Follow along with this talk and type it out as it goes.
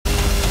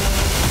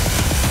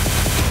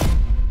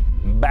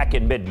Back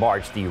in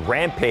mid-March, the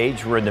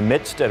Rampage were in the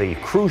midst of a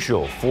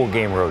crucial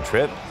 4-game road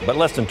trip. But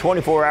less than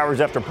 24 hours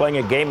after playing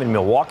a game in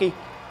Milwaukee,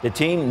 the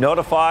team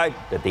notified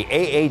that the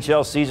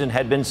AHL season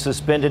had been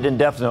suspended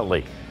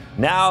indefinitely.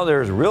 Now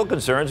there's real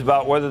concerns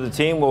about whether the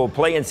team will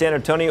play in San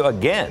Antonio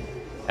again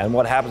and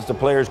what happens to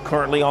players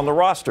currently on the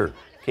roster.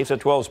 KSAT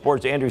 12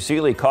 Sports' Andrew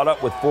Seeley caught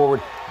up with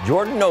forward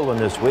Jordan Nolan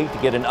this week to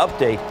get an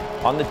update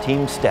on the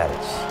team's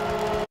status.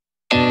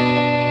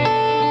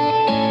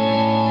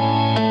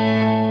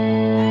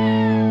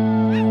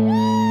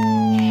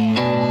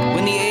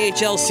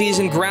 AHL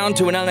season ground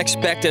to an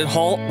unexpected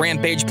halt,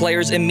 Rampage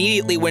players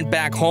immediately went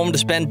back home to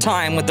spend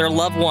time with their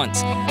loved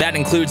ones. That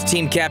includes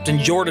team captain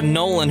Jordan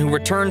Nolan, who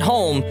returned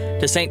home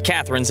to St.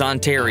 Catharines,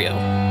 Ontario.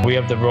 We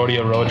have the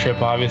rodeo road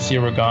trip. Obviously,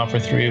 we're gone for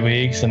 3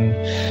 weeks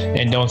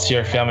and don't see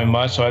our family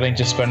much. So I think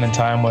just spending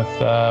time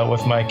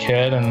with my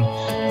kid and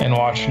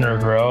watching her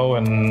grow,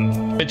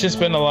 and it's just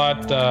been a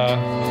lot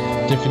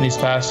different these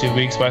past 2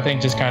 weeks. But I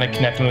think just kind of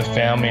connecting with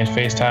family and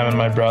FaceTiming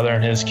my brother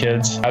and his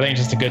kids. I think it's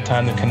just a good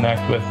time to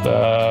connect with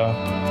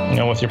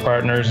with your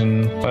partners,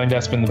 and I think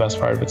that's been the best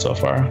part of it so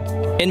far.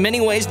 In many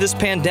ways, this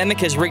pandemic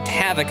has wreaked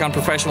havoc on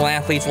professional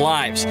athletes'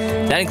 lives.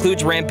 That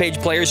includes Rampage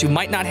players who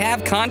might not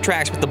have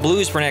contracts with the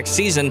Blues for next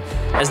season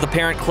as the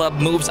parent club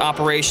moves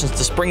operations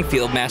to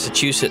Springfield,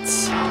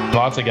 Massachusetts.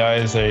 Lots of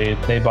guys,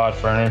 they bought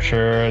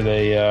furniture,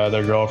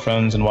 their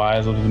girlfriends and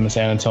wives live in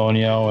San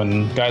Antonio,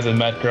 and guys have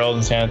met girls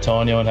in San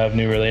Antonio and have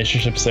new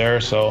relationships there.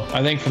 So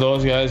I think for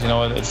those guys,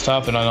 it's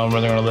tough, and I know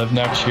where they're going to live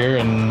next year,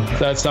 and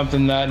that's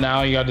something that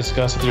now you got to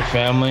discuss with your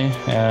family.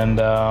 And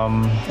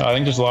I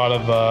think there's a lot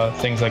of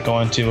things that go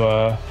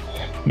into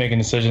making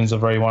decisions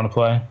of where you want to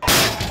play.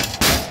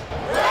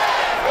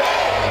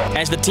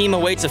 As the team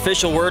awaits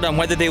official word on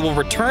whether they will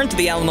return to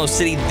the Alamo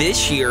City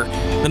this year,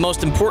 the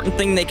most important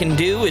thing they can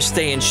do is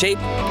stay in shape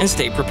and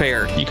stay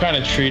prepared. You kind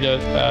of treat it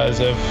as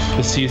if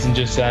the season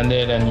just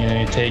ended, and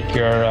you take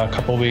your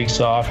couple weeks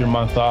off, your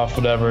month off,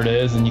 whatever it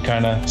is, and you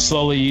kind of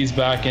slowly ease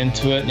back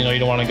into it. You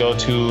don't want to go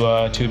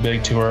too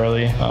big too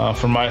early.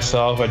 For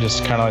myself, I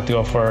just kind of like to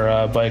go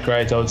for bike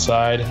rides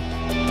outside.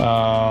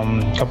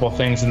 A couple of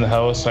things in the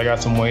house. I got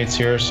some weights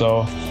here,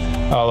 so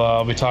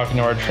I'll be talking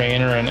to our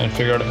trainer and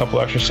figure out a couple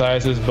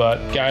exercises, but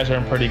guys are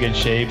in pretty good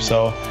shape,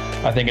 so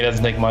I think it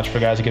doesn't take much for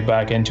guys to get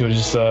back into it.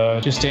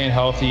 Just staying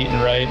healthy, eating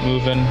right,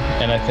 moving,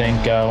 and I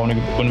think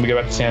when we get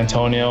back to San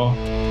Antonio,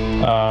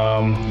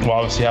 we'll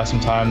obviously have some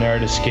time there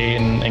to skate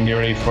and get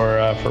ready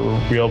for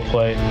real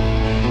play.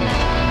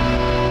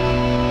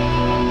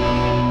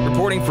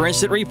 Reporting for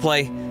Instant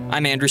Replay,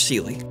 I'm Andrew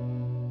Seeley.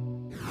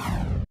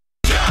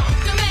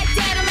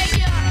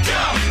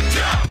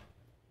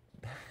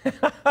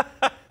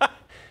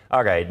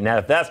 Okay, now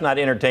if that's not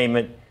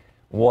entertainment,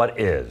 what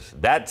is?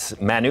 That's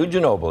Manu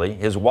Ginobili.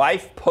 His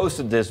wife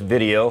posted this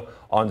video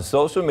on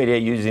social media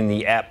using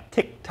the app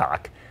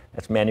TikTok.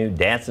 That's Manu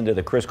dancing to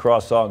the Criss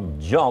Cross song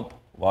Jump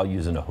while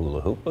using a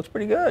hula hoop. Looks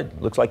pretty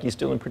good. Looks like he's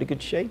still in pretty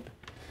good shape.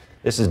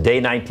 This is day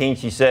 19,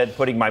 she said,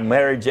 putting my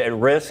marriage at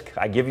risk.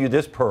 I give you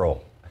this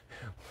pearl.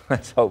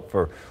 Let's hope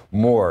for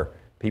more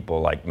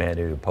people like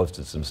Manu who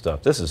posted some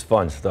stuff. This is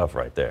fun stuff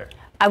right there.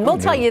 I will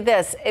tell you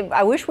this,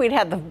 I wish we'd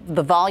had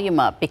the volume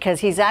up, because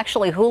he's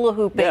actually hula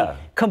hooping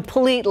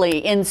completely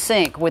in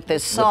sync with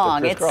this song.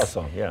 Criss Cross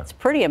song, yeah. It's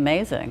pretty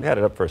amazing. We had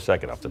it up for a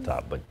second off the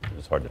top, but it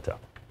was hard to tell.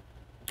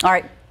 All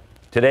right.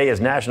 Today is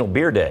National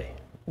Beer Day.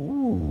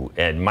 Ooh,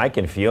 and Mike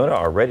and Fiona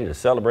are ready to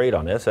celebrate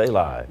on SA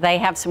Live. They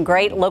have some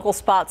great local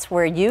spots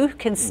where you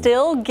can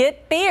still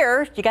get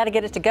beer. You got to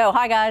get it to go.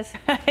 Hi, guys.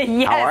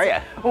 Yes, how are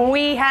you?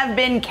 We have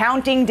been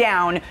counting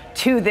down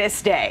to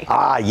this day.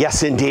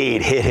 Yes,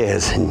 indeed. It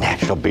is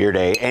National Beer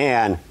Day,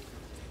 and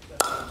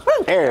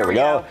there we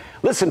go.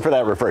 Listen for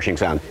that refreshing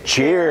sound.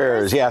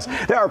 Cheers. Yes,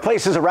 there are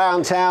places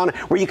around town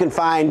where you can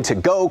find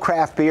to-go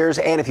craft beers,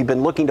 and if you've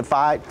been looking to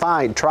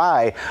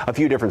try a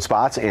few different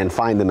spots and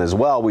find them as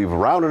well, we've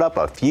rounded up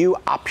a few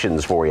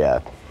options for you.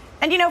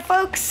 And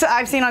folks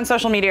I've seen on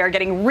social media are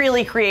getting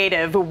really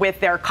creative with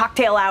their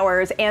cocktail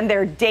hours and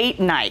their date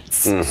nights.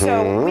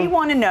 So we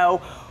want to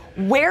know,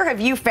 where have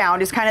you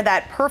found is kind of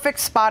that perfect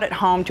spot at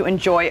home to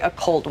enjoy a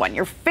cold one?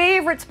 Your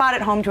favorite spot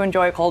at home to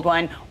enjoy a cold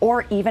one,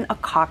 or even a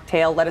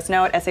cocktail? Let us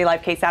know at SA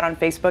Live KSAT on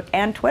Facebook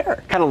and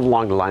Twitter. Kind of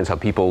along the lines how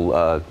people,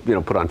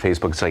 put on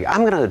Facebook, it's like,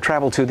 I'm going to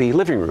travel to the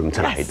living room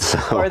tonight.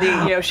 Yes. So. Or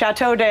the,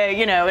 Chateau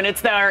de, and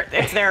it's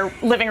their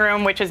living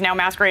room, which is now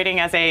masquerading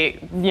as a,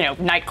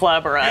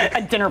 nightclub or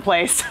a dinner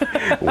place.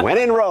 When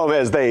in Rome,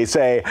 as they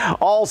say.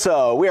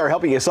 Also, we are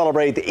helping you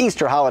celebrate the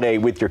Easter holiday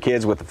with your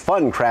kids with a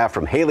fun craft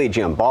from Haley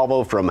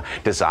Giambalvo from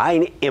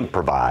Design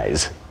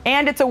Improvise.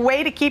 And it's a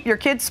way to keep your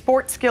kids'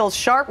 sports skills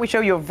sharp. We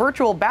show you a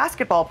virtual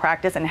basketball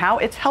practice and how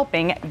it's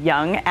helping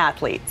young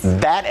athletes.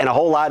 That and a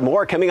whole lot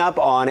more coming up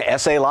on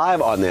SA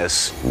Live on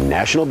this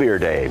National Beer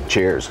Day.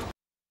 Cheers.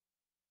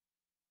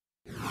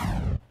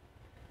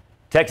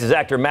 Texas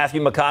actor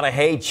Matthew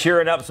McConaughey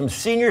cheering up some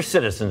senior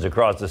citizens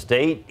across the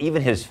state.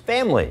 Even his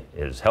family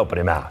is helping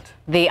him out.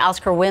 The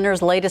Oscar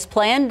winner's latest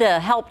plan to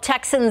help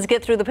Texans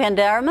get through the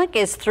pandemic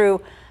is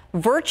through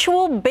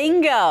virtual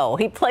bingo.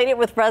 He played it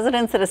with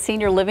residents at a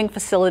senior living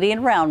facility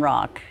in Round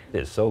Rock.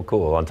 It's so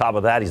cool. On top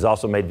of that, he's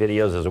also made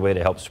videos as a way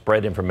to help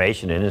spread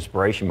information and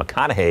inspiration.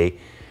 McConaughey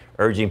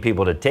urging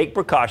people to take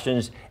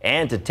precautions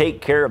and to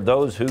take care of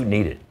those who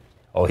need it.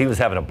 Oh, he was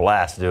having a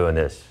blast doing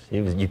this.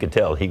 You could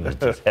tell he was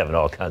just having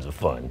all kinds of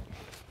fun.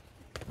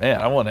 Man,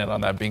 I want in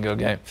on that bingo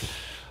game.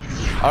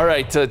 All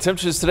right,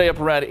 temperatures today up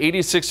around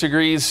 86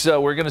 degrees.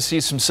 We're going to see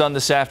some sun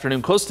this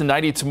afternoon, close to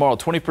 90 tomorrow,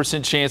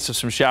 20% chance of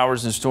some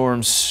showers and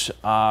storms.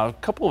 A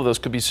couple of those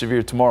could be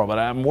severe tomorrow, but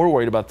I'm more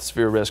worried about the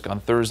severe risk on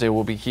Thursday.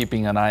 We'll be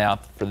keeping an eye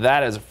out for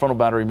that as a frontal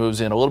boundary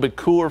moves in. A little bit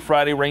cooler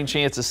Friday, rain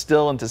chances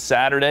still into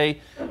Saturday,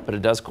 but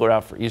it does clear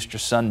out for Easter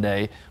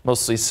Sunday.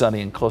 Mostly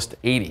sunny and close to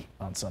 80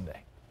 on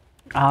Sunday.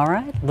 All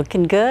right,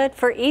 looking good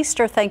for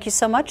Easter. Thank you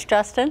so much,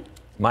 Justin.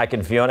 Mike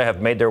and Fiona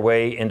have made their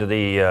way into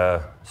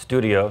the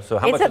studio. So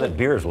how much of the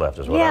beer is left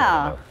is what I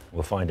want to know.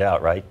 We'll find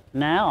out, right?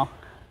 Now.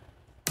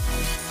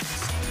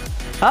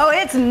 Oh,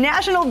 it's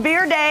National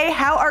Beer Day.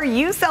 How are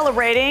you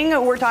celebrating?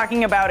 We're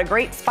talking about a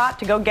great spot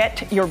to go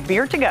get your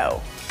beer to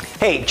go.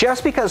 Hey,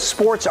 just because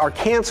sports are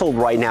canceled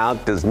right now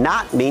does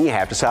not mean you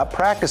have to stop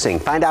practicing.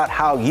 Find out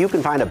how you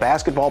can find a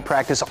basketball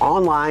practice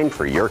online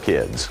for your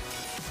kids.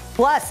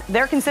 Plus,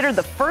 they're considered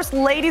the first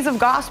ladies of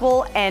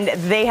gospel, and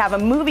they have a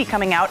movie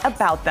coming out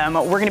about them.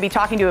 We're going to be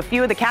talking to a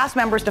few of the cast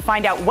members to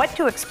find out what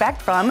to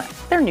expect from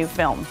their new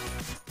film.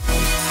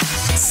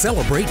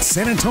 Celebrate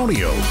San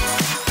Antonio.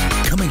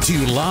 Coming to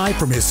you live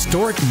from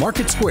historic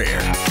Market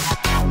Square.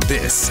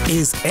 This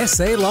is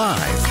SA Live.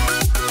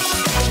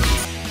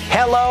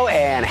 Hello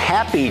and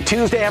happy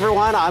Tuesday,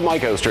 everyone. I'm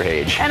Mike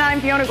Osterhage. And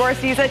I'm Fiona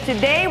Gorsiza.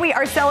 Today we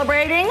are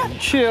celebrating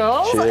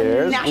Cheers.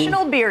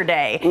 National Beer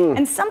Day.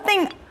 And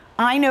something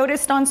I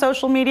noticed on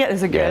social media.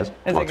 Is it good? Yes. Is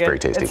well, it it's good? very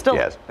tasty. It's still,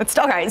 yes. It's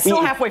still, okay, it's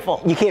still halfway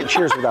full. You can't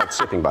cheers without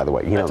sipping, by the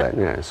way. You know that.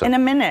 Yeah, so. In a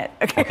minute.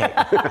 Okay.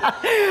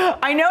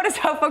 I noticed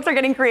how folks are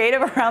getting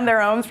creative around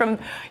their homes from,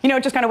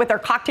 just kind of with their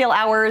cocktail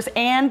hours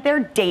and their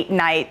date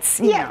nights.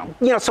 You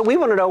know, so we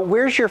want to know,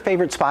 where's your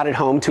favorite spot at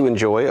home to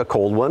enjoy a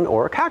cold one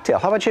or a cocktail?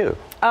 How about you?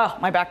 Oh,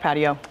 my back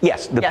patio.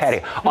 Yes, the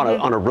patio.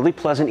 On a really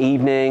pleasant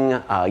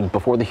evening,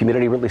 before the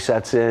humidity really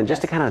sets in,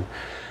 just to kind of,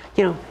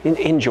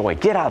 enjoy,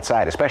 get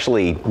outside,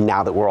 especially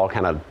now that we're all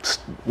kind of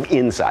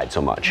inside so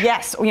much.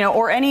 Yes,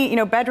 or any,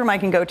 bedroom I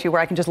can go to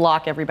where I can just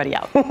lock everybody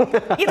out.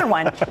 Either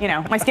one,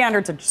 my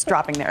standards are just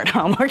dropping there at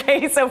home,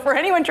 okay? So for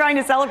anyone trying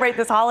to celebrate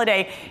this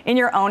holiday in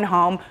your own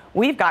home,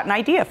 we've got an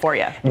idea for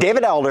you.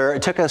 David Elder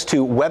took us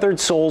to Weathered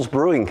Souls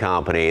Brewing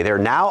Company. They're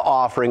now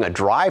offering a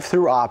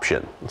drive-through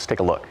option. Let's take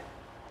a look.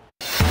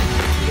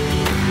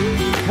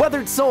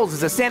 Weathered Souls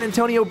is a San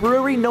Antonio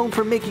brewery known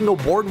for making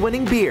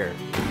award-winning beer.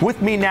 With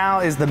me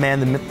now is the man,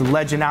 the myth, the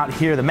legend out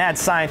here, the mad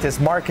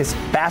scientist, Marcus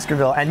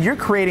Baskerville, and you're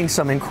creating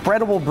some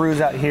incredible brews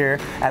out here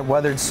at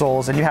Weathered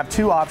Souls, and you have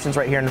two options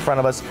right here in front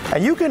of us,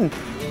 and you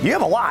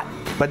have a lot,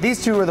 but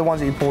these two are the ones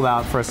that you pulled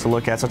out for us to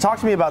look at. So talk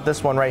to me about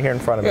this one right here in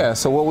front of me. Yeah,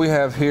 so what we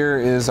have here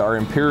is our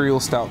Imperial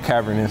Stout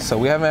Cavernous. So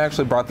we haven't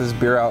actually brought this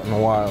beer out in a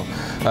while.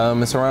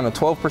 It's around a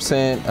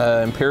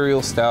 12%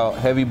 Imperial Stout,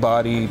 heavy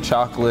body,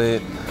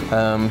 chocolate,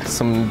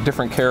 some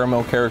different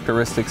caramel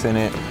characteristics in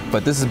it,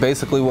 but this is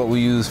basically what we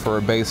use for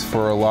a base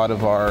for a lot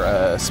of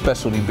our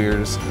specialty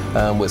beers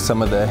with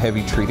some of the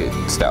heavy treated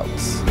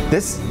stouts.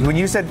 When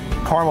you said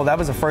caramel, that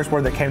was the first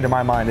word that came to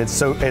my mind.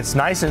 It's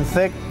nice and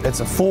thick,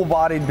 it's a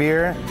full-bodied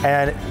beer,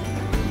 and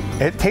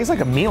it tastes like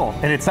a meal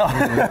in itself.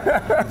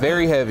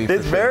 Very heavy.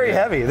 It's very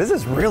heavy. This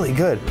is really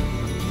good.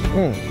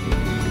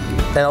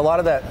 And a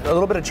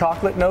little bit of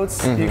chocolate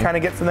notes you kind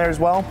of get from there as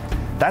well.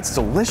 That's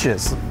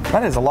delicious.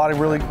 That is a lot of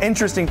really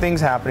interesting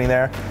things happening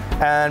there.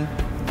 And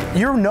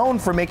you're known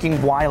for making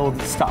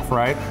wild stuff,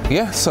 right?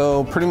 Yeah,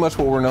 so pretty much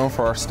what we're known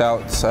for our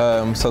stouts.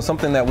 So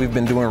something that we've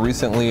been doing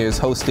recently is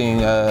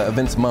hosting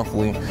events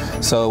monthly.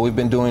 So we've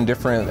been doing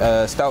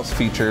different stouts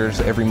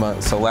features every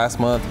month. So last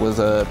month was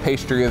a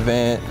pastry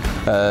event.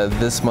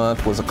 This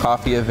month was a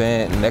coffee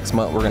event. And next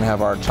month we're going to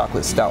have our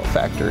chocolate stout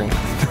factory.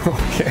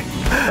 Okay.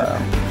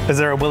 Is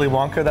there a Willy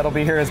Wonka that'll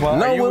be here as well?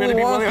 No, Willy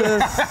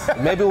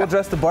Wonka. Maybe we'll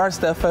dress the bar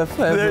stuff up.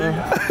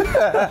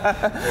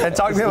 And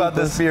talk to me about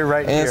this beer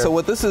right here. And so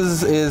what this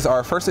is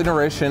our first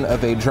iteration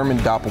of a German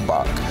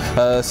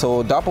Doppelbock.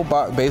 So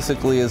Doppelbock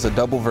basically is a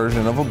double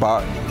version of a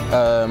Bock,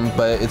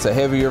 but it's a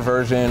heavier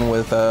version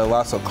with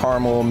lots of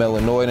caramel,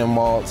 melanoidin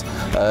malts,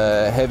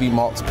 heavy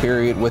malts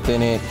period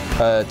within it,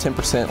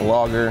 10%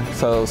 lager.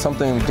 So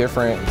something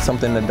different,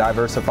 something to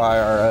diversify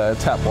our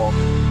tap wall.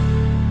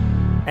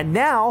 And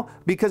now,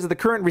 because of the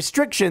current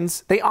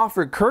restrictions, they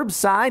offer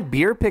curbside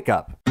beer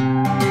pickup.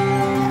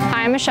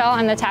 Hi, I'm Michelle.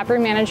 I'm the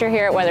taproom manager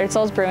here at Weathered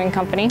Souls Brewing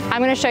Company.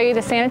 I'm going to show you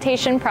the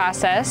sanitation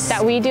process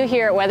that we do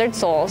here at Weathered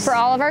Souls for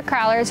all of our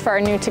crowlers for our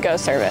new to-go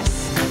service.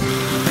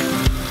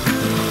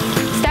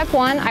 Step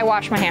 1, I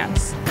wash my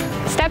hands.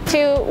 Step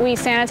 2, we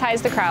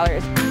sanitize the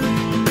crowlers.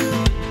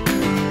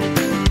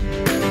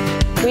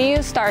 We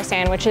use Star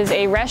San, which is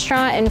a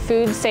restaurant and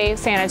food safe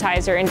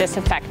sanitizer and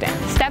disinfectant.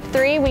 Step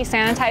 3, we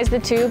sanitize the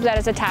tube that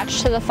is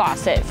attached to the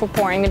faucet for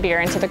pouring the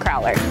beer into the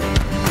crowler.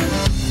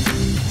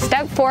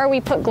 Step 4, we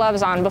put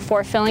gloves on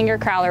before filling your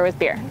crowler with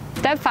beer.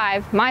 Step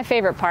 5, my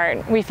favorite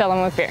part, we fill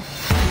them with beer.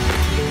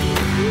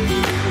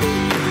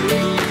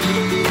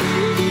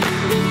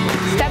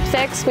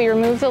 Step 6, we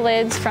remove the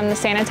lids from the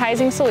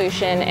sanitizing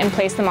solution and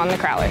place them on the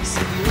crowlers.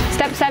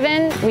 Step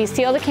 7, we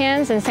seal the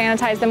cans and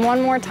sanitize them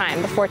one more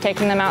time before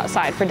taking them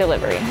outside for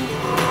delivery.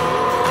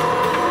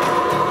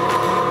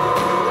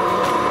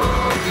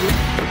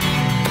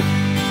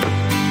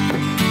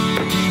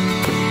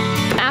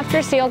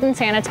 After sealed and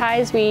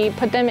sanitized, we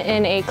put them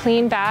in a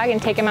clean bag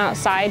and take them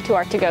outside to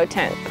our to-go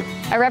tent.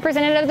 A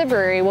representative of the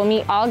brewery will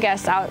meet all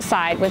guests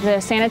outside with a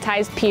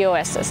sanitized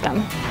POS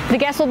system. The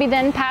guests will be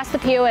then passed the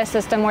POS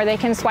system where they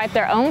can swipe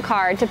their own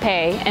card to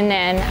pay, and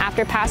then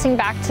after passing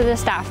back to the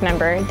staff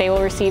member, they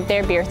will receive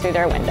their beer through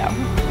their window.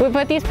 We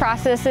put these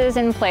processes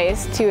in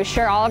place to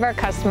assure all of our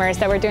customers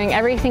that we're doing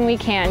everything we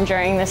can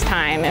during this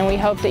time, and we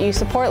hope that you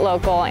support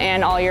local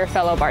and all your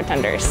fellow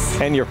bartenders.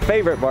 And your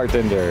favorite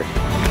bartender.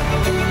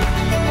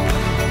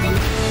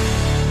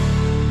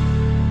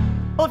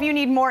 Well, if you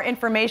need more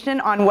information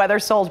on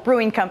Weathered Souls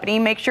Brewing Company,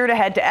 make sure to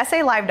head to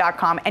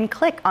SALive.com and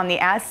click on the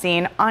As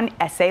Seen on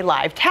SA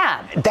Live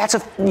tab. That's a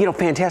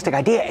fantastic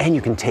idea, and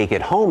you can take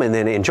it home and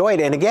then enjoy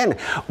it. And again,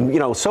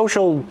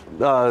 social,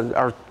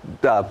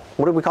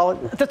 what do we call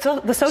it?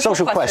 The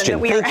social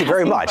question. Thank you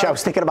very much. I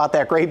was thinking about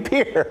that great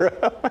beer.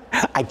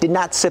 I did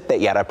not sip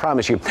that yet, I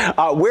promise you.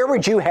 Where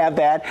would you have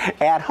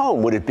that at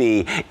home? Would it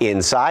be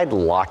inside,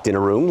 locked in a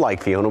room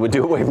like Fiona would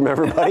do away from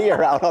everybody,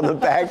 or out on the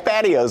back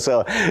patio?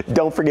 So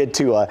don't forget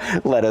to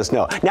let us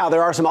know. Now,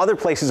 there are some other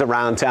places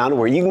around town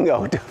where you can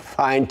go to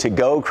find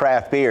to-go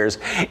craft beers.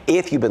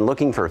 If you've been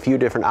looking for a few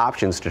different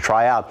options to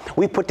try out,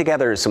 we've put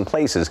together some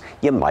places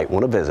you might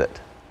want to visit.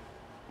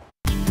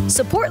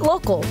 Support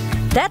local.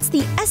 That's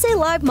the SA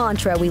Live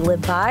mantra we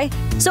live by.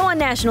 So on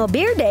National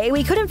Beer Day,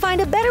 we couldn't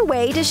find a better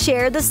way to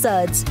share the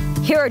suds.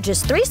 Here are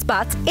just 3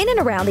 spots in and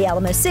around the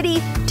Alamo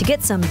City to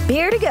get some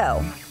beer to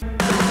go.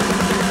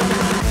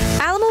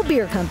 Alamo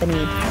Beer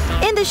Company.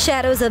 In the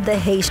shadows of the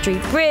Hay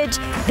Street Bridge,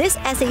 this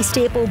SA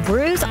staple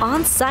brews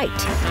on site.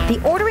 The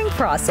ordering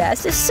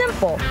process is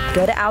simple.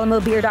 Go to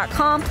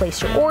alamobeer.com,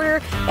 place your order,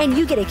 and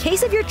you get a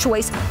case of your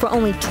choice for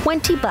only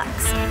 $20.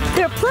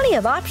 There are plenty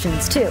of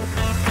options, too.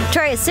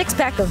 Try a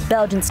 6-pack of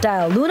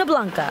Belgian-style Luna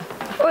Blanca,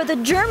 or the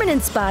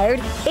German-inspired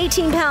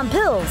 18-pound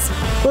pills.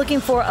 Looking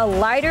for a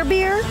lighter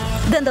beer?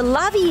 Then the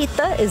La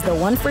Villita is the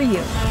one for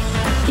you.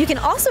 You can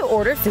also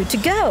order food to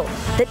go.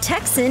 The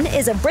Texan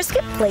is a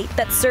brisket plate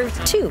that's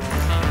served 2,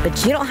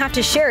 but you don't have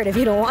to share it if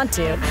you don't want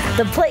to.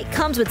 The plate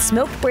comes with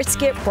smoked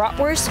brisket,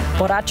 bratwurst,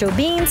 borracho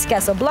beans,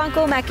 queso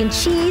blanco, mac and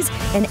cheese,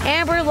 an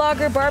amber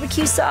lager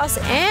barbecue sauce,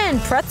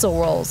 and pretzel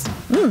rolls.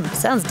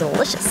 Sounds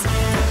delicious.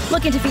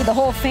 Looking to feed the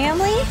whole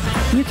family?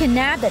 You can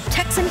nab the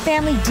Texan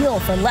Family Deal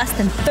for less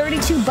than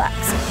 $32.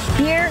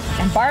 Beer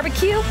and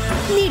barbecue?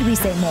 Need we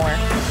say more?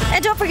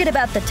 And don't forget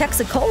about the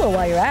Texacola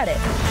while you're at it.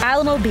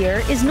 Alamo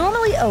Beer is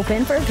normally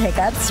open for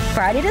pickups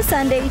Friday to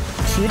Sunday,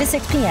 2 to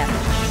 6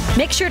 p.m.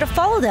 Make sure to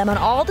follow them on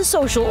all the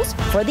socials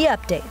for the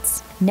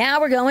updates. Now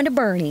we're going to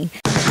Boerne.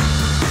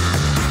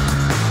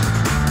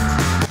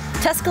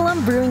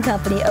 Tusculum Brewing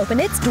Company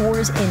opened its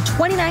doors in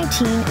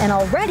 2019 and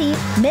already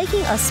making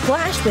a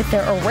splash with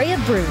their array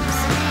of brews.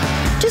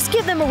 Just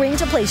give them a ring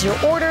to place your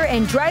order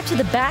and drive to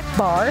the back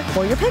bar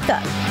for your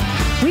pickup.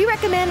 We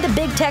recommend the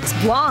Big Tex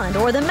Blonde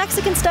or the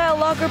Mexican-style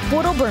lager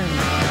Puro Boerne.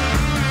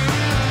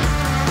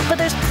 But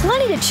there's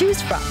plenty to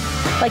choose from,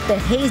 like the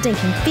Hazed and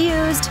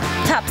Confused,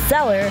 top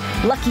seller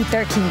Lucky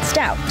 13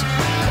 Stout.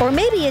 Or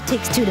maybe it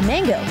takes 2 to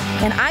Mango,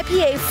 an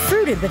IPA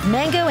fruited with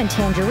mango and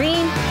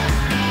tangerine.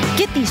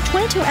 Get these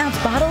 22-ounce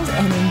bottles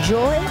and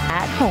enjoy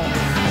at home.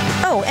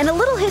 Oh, and a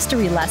little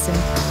history lesson.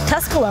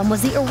 Tusculum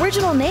was the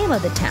original name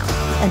of the town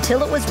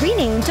until it was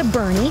renamed to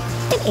Boerne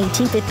in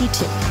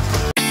 1852.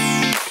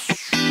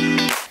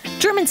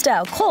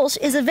 German-style Kolsch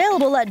is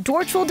available at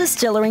Dortschel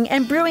Distilling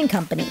and Brewing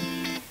Company.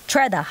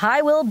 Try the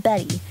High Will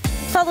Betty.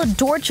 Follow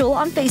Dortschel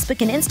on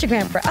Facebook and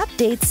Instagram for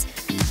updates.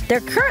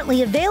 They're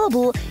currently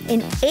available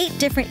in 8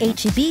 different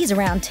HEBs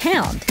around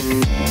town.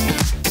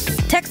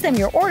 Text them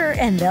your order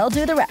and they'll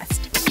do the rest.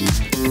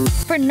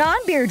 For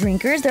non-beer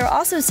drinkers, they're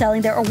also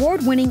selling their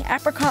award-winning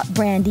apricot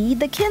brandy,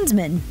 the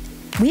Kinsman.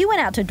 We went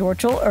out to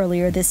Dortschel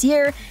earlier this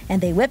year, and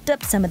they whipped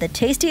up some of the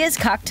tastiest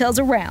cocktails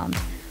around.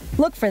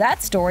 Look for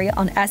that story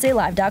on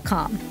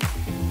SALive.com.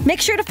 Make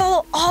sure to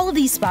follow all of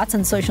these spots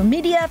on social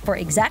media for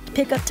exact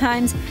pickup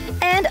times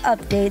and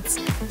updates.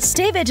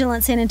 Stay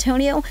vigilant, San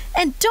Antonio,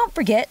 and don't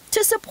forget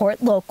to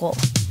support local.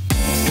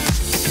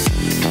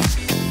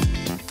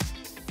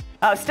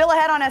 Still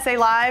ahead on SA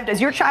Live,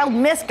 does your child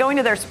miss going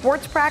to their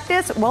sports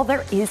practice? Well,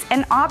 there is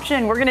an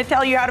option. We're going to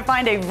tell you how to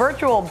find a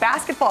virtual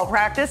basketball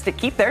practice to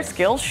keep their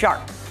skills sharp.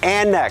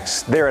 And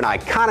next, they're an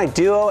iconic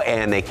duo,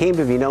 and they came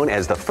to be known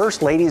as the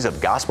first ladies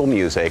of gospel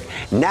music.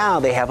 Now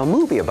they have a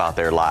movie about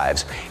their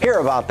lives. Hear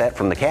about that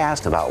from the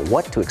cast, about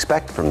what to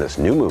expect from this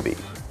new movie.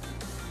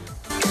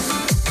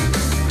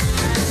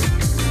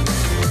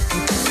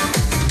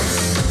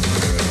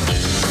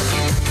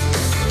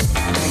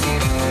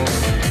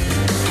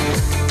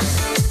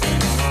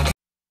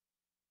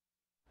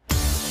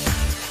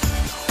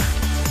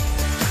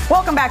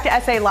 Welcome back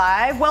to SA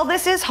Live. Well,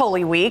 this is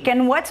Holy Week,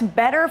 and what's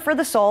better for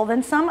the soul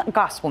than some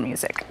gospel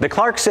music? The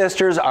Clark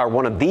Sisters are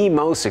one of the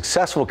most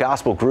successful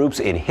gospel groups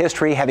in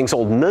history, having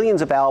sold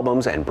millions of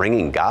albums and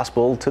bringing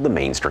gospel to the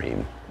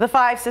mainstream. The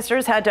five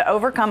sisters had to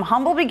overcome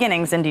humble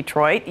beginnings in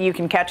Detroit. You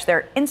can catch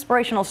their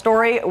inspirational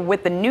story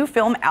with the new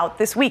film out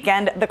this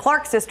weekend, The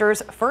Clark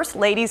Sisters, First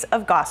Ladies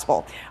of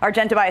Gospel. Our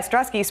Jen Tobias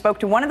Drusky spoke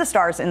to one of the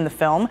stars in the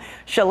film,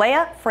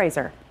 Shalea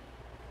Fraser.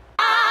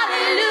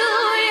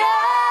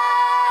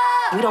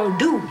 We don't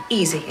do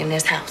easy in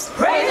this house.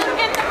 Praise Him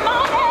in the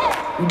morning.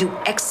 We do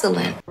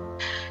excellent.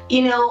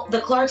 You know,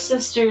 the Clark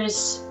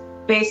Sisters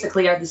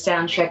basically are the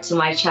soundtrack to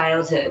my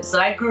childhood.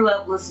 So I grew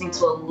up listening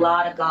to a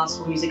lot of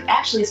gospel music,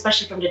 actually,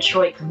 especially from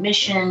Detroit,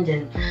 Commissioned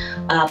and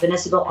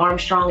Vanessa Bell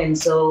Armstrong. And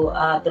so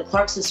the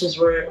Clark Sisters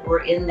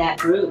were in that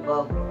group.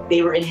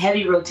 They were in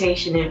heavy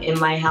rotation in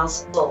my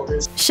household.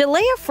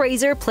 Shalea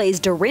Fraser plays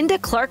Dorinda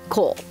Clark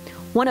Cole,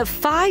 one of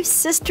five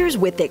sisters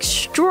with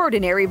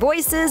extraordinary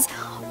voices,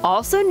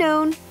 also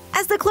known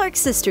as the Clark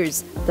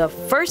Sisters, the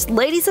First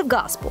Ladies of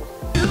Gospel.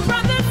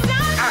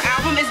 Our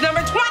album is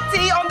number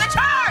 20 on the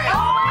chart.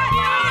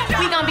 Oh,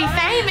 we gonna be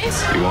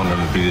famous. You want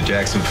them to be the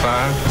Jackson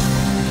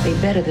 5? They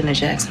better than the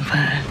Jackson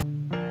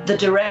 5. The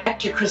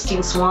director,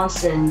 Christine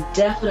Swanson,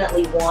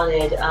 definitely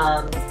wanted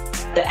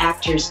the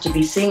actors to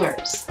be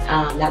singers.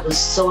 That was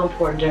so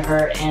important to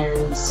her,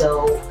 and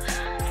so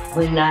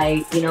when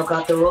I,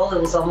 got the role,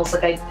 it was almost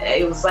like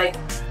it was like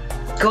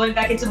going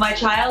back into my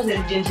childhood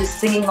and just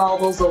singing all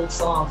those old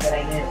songs that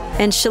I knew.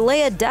 And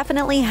Shalea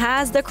definitely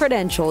has the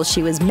credentials.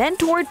 She was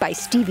mentored by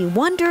Stevie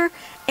Wonder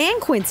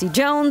and Quincy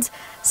Jones,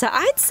 so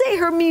I'd say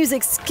her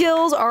music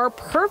skills are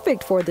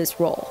perfect for this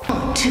role.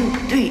 1, 2,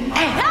 3, and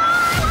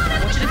I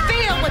want you to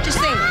feel what you're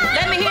singing.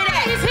 Let me hear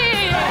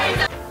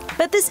that.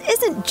 But this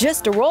isn't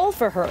just a role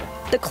for her.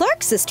 The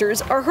Clark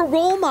Sisters are her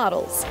role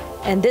models,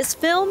 and this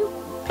film,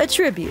 a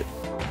tribute.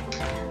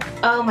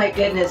 Oh my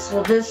goodness,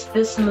 well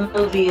this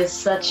movie is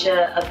such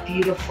a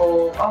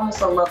beautiful, almost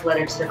a love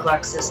letter to the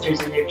Clark Sisters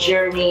and their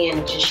journey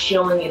and just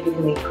showing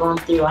everything they've gone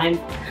through.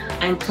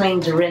 I'm playing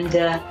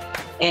Dorinda,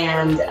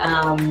 and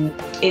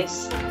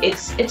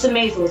it's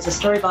amazing. It's a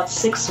story about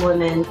 6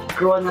 women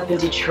growing up in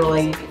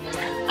Detroit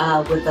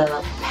with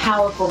a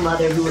powerful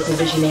mother who was a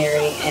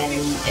visionary,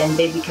 and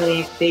they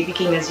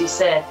became, as you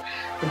said,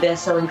 the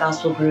best-selling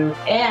gospel group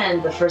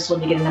and the first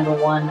one to get a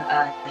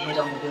 #1 hit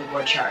on the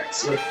Billboard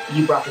charts with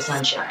You Brought the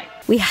Sunshine.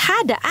 We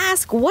had to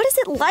ask, what is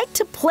it like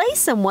to play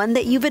someone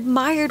that you've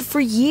admired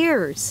for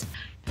years?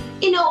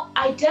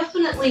 I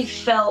definitely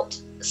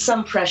felt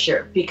some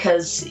pressure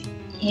because,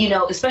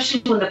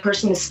 especially when the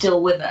person is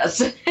still with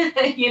us,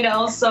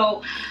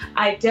 so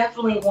I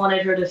definitely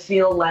wanted her to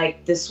feel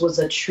like this was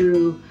a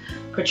true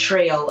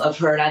portrayal of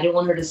her. And I didn't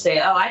want her to say,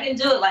 oh, I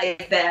didn't do it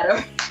like that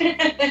or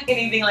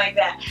anything like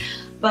that.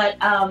 But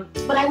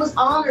I was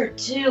honored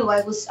too.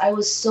 I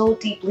was so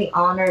deeply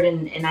honored,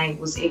 and I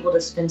was able to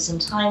spend some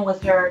time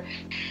with her.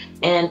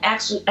 And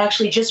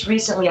actually, just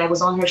recently, I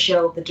was on her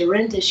show, the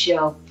Dorinda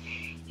Show,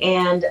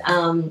 and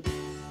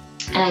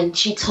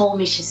she told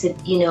me, she said,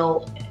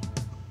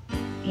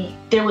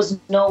 there was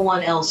no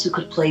one else who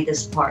could play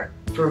this part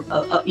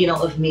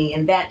of me,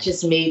 and that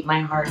just made my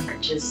heart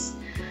just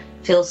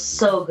feel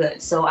so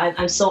good. So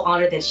I'm so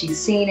honored that she's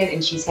seen it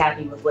and she's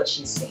happy with what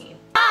she's seen.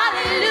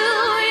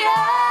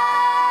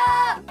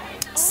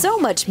 So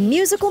much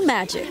musical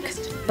magic.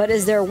 But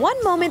is there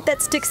one moment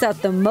that sticks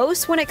out the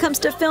most when it comes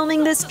to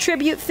filming this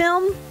tribute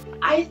film?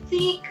 I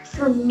think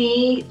for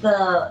me,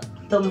 the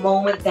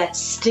moment that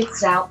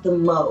sticks out the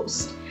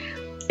most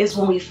is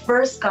when we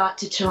first got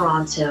to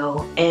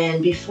Toronto,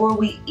 and before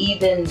we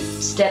even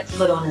stepped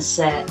foot on a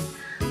set,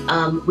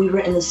 we were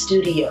in the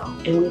studio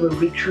and we were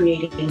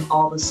recreating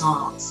all the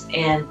songs.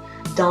 And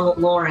Donald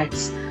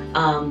Lawrence,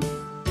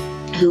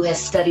 who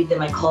has studied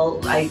them,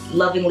 I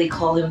lovingly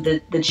call him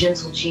the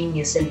gentle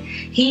genius, and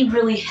he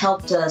really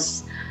helped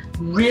us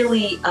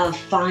really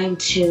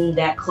fine-tune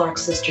that Clark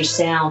Sisters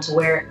sound to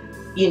where,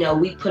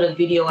 we put a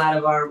video out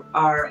of our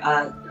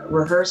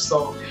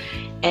rehearsal,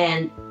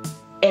 and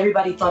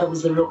everybody thought it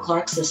was the real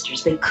Clark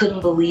Sisters. They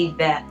couldn't believe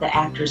that the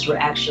actors were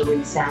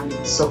actually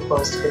sounding so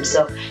close to them.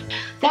 So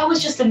that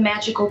was just a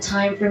magical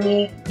time for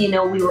me.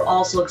 We were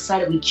all so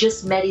excited. We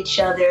just met each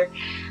other.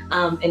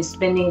 And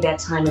spending that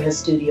time in the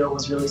studio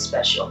was really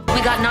special.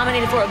 We got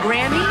nominated for a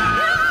Grammy.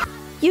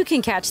 You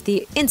can catch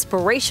the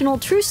inspirational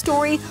true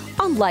story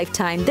on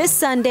Lifetime this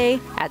Sunday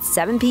at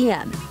 7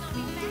 p.m.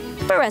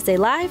 For SA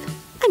Live,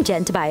 I'm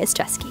Jen Tobias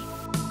Drusky.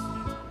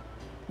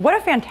 What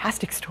a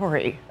fantastic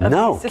story of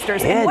these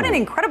sisters. Kidding. And what an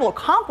incredible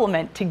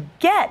compliment to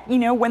get,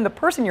 when the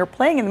person you're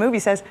playing in the movie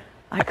says,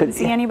 I couldn't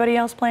see anybody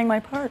else playing my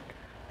part.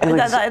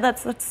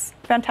 That's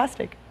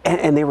fantastic.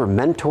 And they were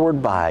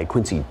mentored by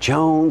Quincy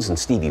Jones and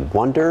Stevie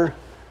Wonder.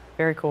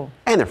 Very cool.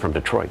 And they're from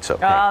Detroit, so.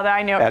 Oh,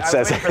 I know. I was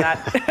waiting for that.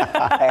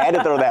 I had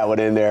to throw that one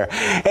in there.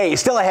 Hey,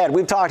 still ahead,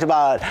 we've talked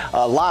about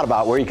a lot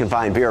about where you can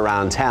find beer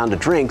around town to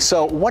drink.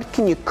 So what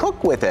can you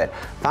cook with it?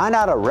 Find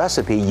out a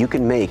recipe you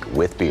can make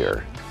with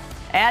beer.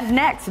 And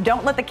next,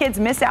 don't let the kids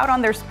miss out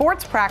on their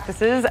sports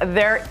practices.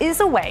 There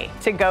is a way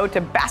to go to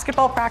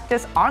basketball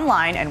practice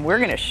online, and we're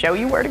going to show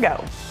you where to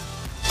go.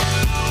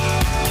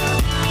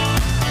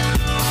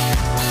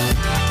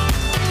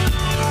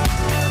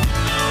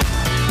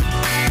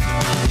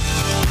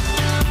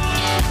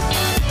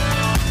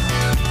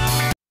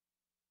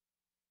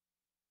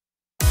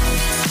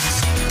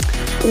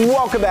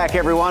 Welcome back,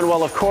 everyone.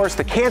 Well, of course,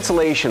 the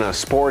cancellation of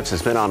sports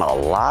has been on a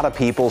lot of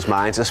people's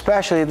minds,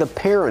 especially the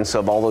parents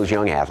of all those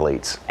young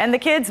athletes. And the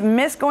kids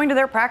miss going to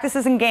their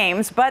practices and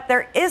games, but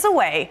there is a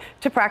way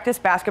to practice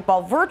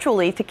basketball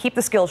virtually to keep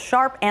the skills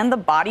sharp and the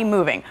body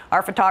moving.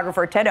 Our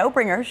photographer, Ted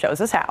Opringer,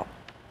 shows us how.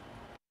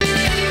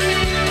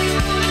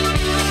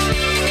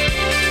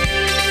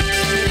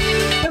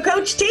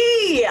 Coach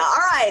T, all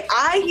right,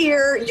 I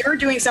hear you're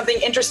doing something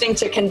interesting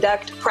to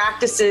conduct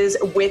practices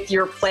with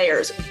your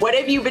players. What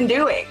have you been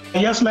doing?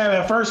 Yes, ma'am.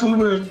 At first, we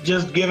were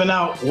just giving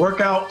out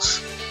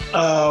workouts,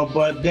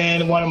 but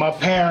then one of my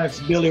parents,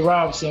 Billy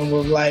Robinson,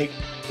 was like,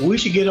 we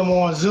should get them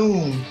on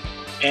Zoom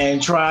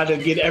and try to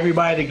get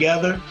everybody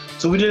together.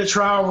 So we did a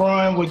trial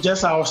run with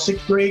just our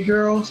 6th grade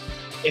girls,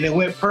 and it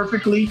went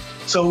perfectly.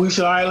 So we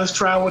said, all right, let's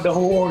try with the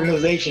whole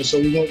organization. So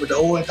we went with the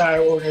whole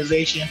entire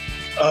organization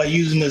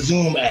using the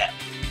Zoom app.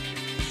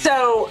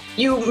 So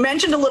you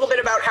mentioned a little bit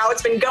about how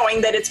it's been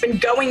going, that it's been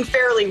going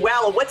fairly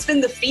well. What's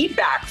been the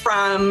feedback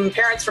from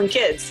parents, from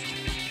kids?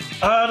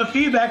 The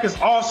feedback is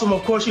awesome.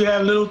 Of course, you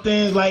have little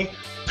things like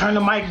turn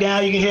the mic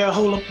down. You can hear a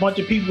whole bunch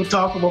of people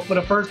talking, but for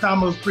the first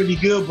time, it was pretty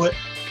good. But,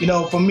 you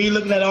know, for me,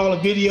 looking at all the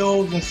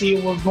videos and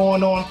seeing what's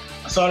going on,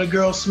 I saw the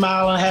girls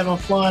smiling, having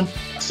fun.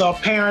 I saw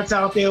parents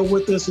out there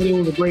with us, and it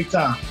was a great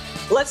time.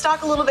 Let's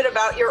talk a little bit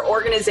about your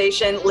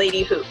organization,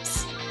 Lady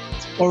Hoops.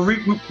 Well,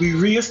 we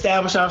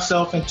reestablished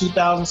ourselves in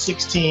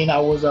 2016.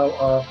 I'm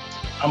a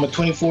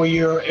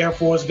 24-year Air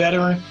Force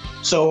veteran,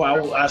 so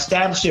I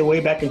established it way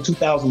back in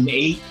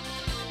 2008.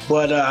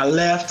 But I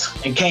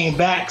left and came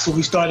back, so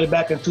we started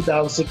back in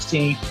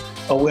 2016.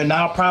 We're a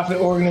nonprofit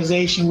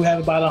organization. We have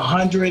about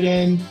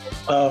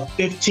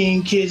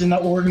 115 kids in the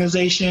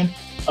organization.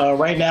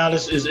 Right now,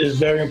 this is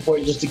very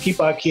important just to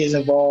keep our kids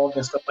involved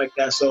and stuff like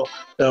that. So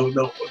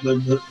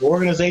the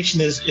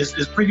organization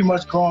is pretty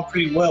much going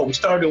pretty well. We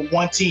started with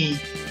one team,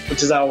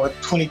 which is our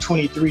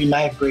 2023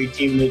 9th grade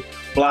team that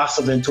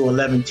blossomed into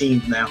 11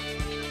 teams now.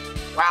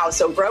 Wow,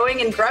 so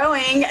growing and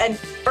growing. And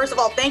first of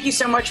all, thank you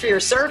so much for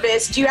your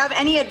service. Do you have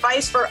any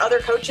advice for other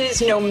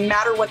coaches, no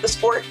matter what the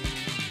sport?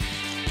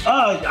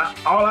 All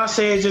I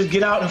say is just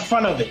get out in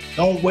front of it.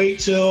 Don't wait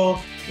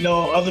till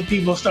other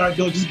people start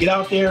doing. Just get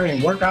out there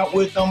and work out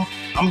with them.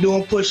 I'm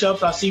doing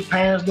push-ups. I see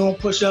parents doing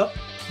push-ups.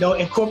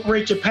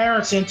 Incorporate your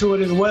parents into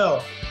it as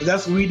well.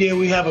 That's what we did.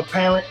 We have a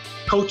parent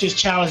coaches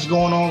challenge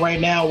going on right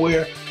now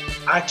where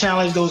I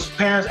challenge those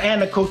parents and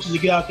the coaches to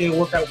get out there and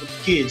work out with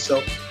the kids.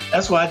 So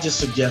that's what I just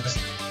suggest.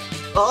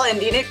 Well,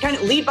 and you kind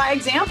of lead by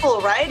example,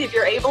 right? If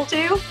you're able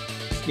to.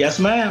 Yes,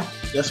 ma'am.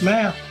 Yes,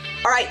 ma'am.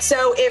 All right,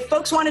 so if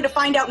folks wanted to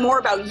find out more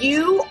about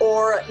you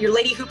or your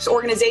Lady Hoops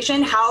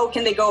organization, how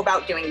can they go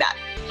about doing that?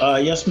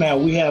 Yes,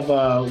 ma'am.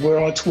 We're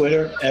on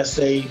Twitter,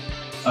 SA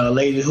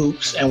Lady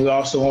Hoops, and we're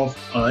also on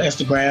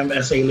Instagram,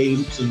 SA Lady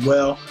Hoops as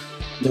well.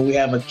 Then we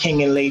have a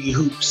King and Lady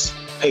Hoops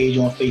page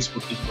on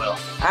Facebook as well.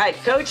 All right,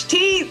 Coach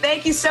T,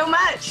 thank you so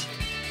much.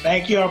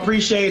 Thank you. I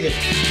appreciate it.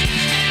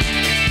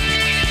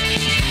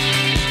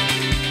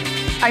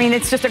 I mean,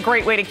 it's just a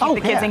great way to keep the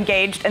kids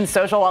engaged and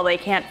social while they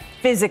can't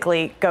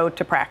physically go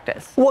to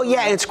practice. Well,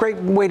 yeah, it's a great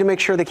way to make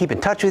sure they keep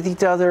in touch with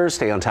each other,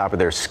 stay on top of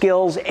their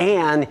skills,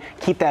 and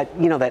keep that,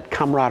 that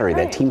camaraderie,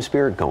 that team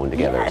spirit going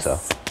together. Yes. So,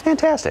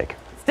 fantastic.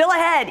 Still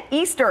ahead,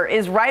 Easter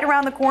is right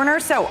around the corner,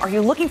 so are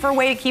you looking for a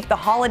way to keep the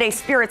holiday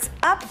spirits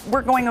up?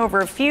 We're going over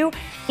a few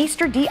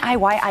Easter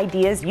DIY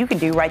ideas you can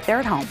do right there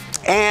at home.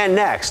 And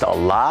next, a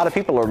lot of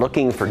people are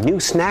looking for new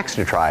snacks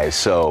to try,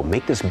 so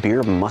make this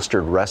beer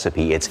mustard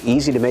recipe. It's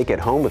easy to make at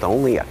home with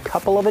only a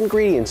couple of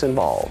ingredients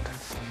involved.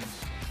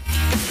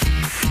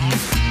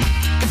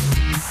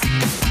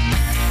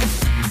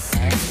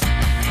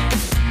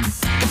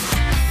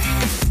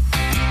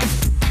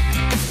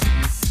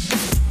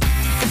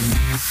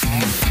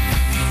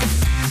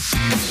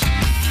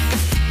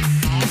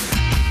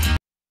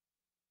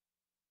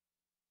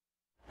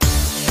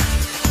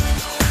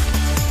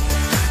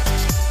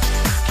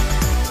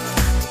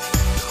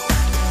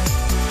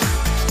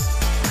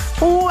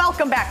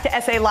 Welcome back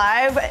to SA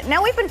Live.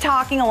 Now, we've been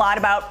talking a lot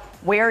about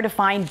where to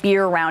find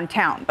beer around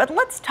town, but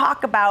let's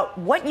talk about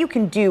what you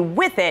can do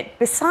with it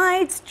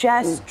besides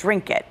just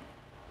drink it.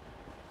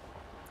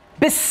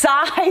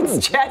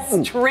 Besides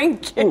just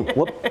drink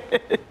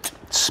it.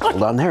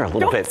 Spilled on there a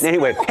little bit.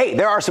 Anyway, hey,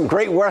 there are some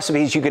great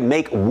recipes you can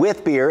make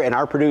with beer, and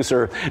our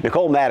producer,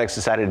 Nicole Maddox,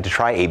 decided to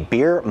try a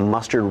beer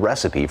mustard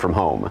recipe from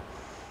home.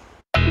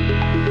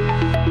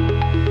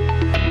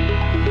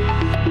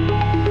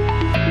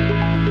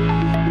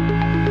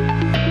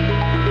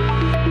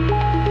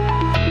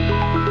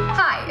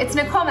 It's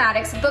Nicole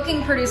Maddox,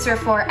 booking producer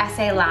for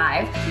SA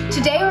Live.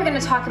 Today we're going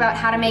to talk about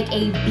how to make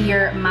a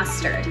beer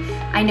mustard.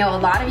 I know a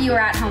lot of you are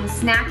at home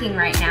snacking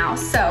right now,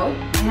 so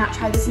why not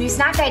try this new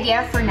snack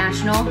idea for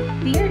National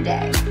Beer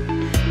Day?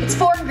 It's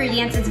 4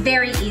 ingredients, it's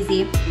very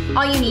easy.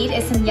 All you need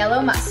is some yellow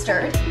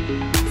mustard,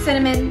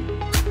 cinnamon,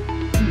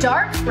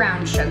 dark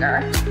brown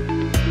sugar,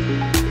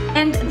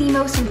 and the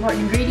most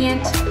important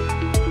ingredient,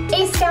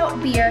 a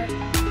stout beer.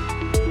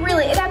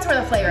 Really, that's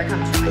where the flavor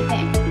comes from, I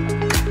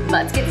think.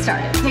 Let's get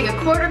started. Take a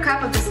 1/4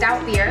 cup of the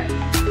stout beer,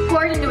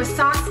 pour it into a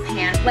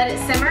saucepan, let it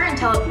simmer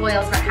until it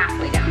boils about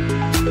halfway down.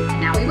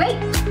 And now we wait.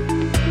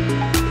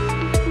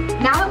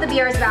 Now that the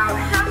beer is about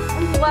half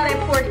of what I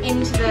poured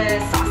into the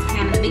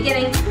saucepan in the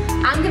beginning,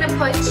 I'm gonna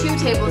put 2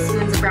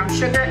 tablespoons of brown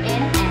sugar in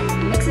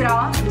and mix it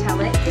all until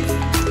it is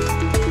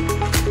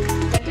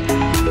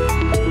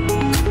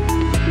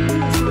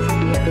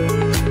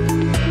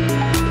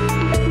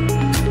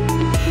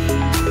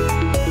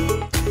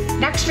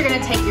Next, you're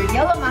gonna take your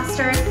yellow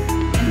mustard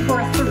and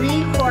pour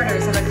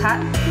 3/4 of a cup.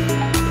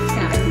 Just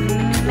gonna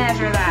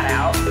measure that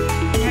out.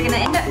 And you're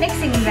gonna end up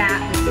mixing that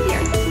with the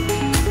beer.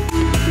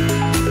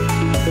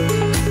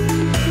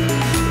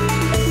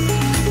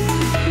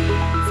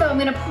 So I'm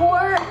gonna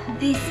pour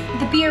the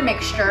beer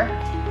mixture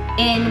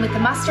in with the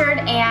mustard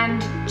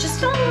and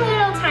just a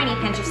little tiny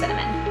pinch of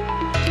cinnamon.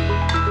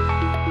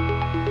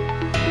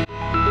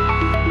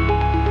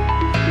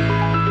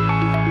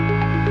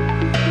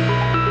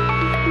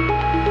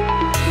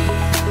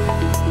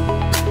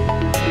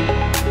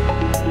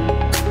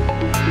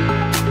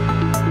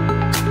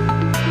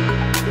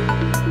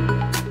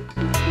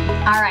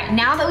 All right,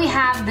 now that we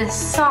have this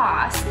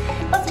sauce,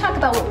 let's talk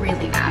about what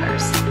really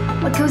matters.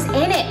 What goes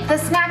in it, the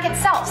snack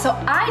itself. So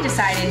I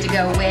decided to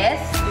go with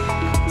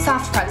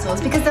soft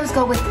pretzels because those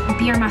go with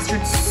beer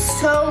mustard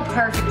so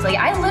perfectly.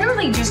 I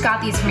literally just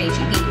got these from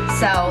H-E-B.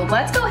 So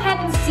let's go ahead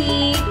and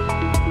see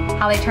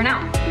how they turn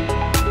out.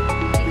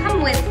 They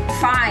come with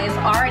 5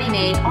 already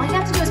made. All you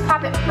have to do is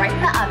pop it right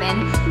in the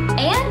oven,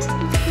 and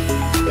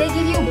they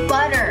give you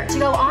butter to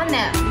go on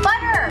them.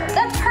 Butter,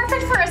 that's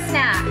perfect for a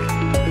snack.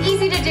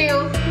 Easy to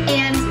do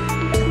and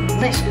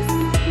delicious.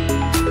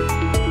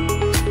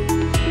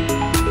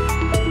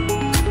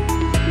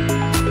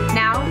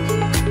 Now,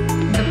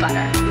 the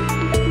butter.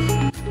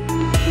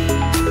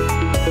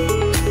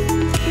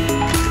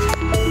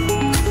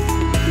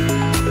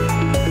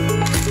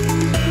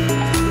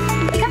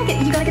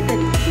 You gotta get the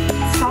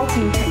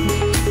salting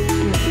technique.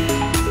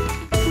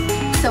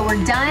 So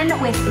we're done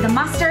with the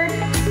mustard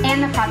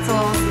and the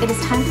pretzels. It is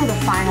time for the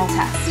final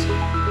test.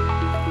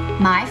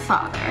 My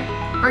father.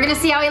 We're gonna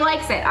see how he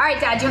likes it. All right,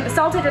 Dad, do you want the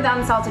salted or the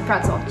unsalted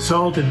pretzel?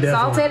 Salted,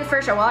 definitely. Salted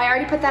for sure. Well, I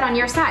already put that on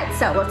your side,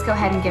 so let's go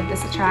ahead and give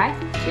this a try.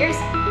 Cheers.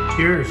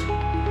 Cheers.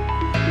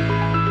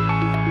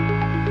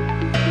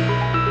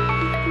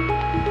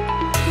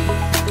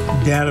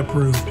 Dad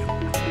approved.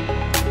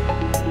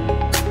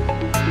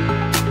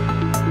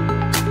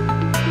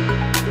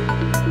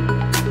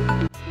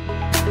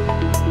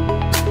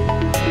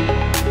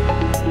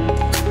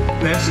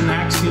 Best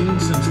snack seen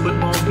since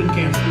football's been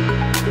canceled.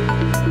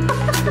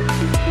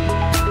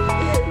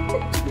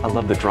 I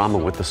love the drama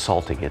with the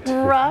salting it.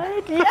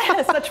 Right?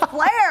 Yes, such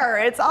flair.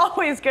 It's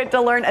always good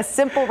to learn a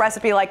simple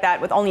recipe like that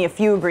with only a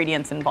few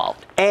ingredients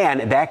involved.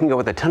 And that can go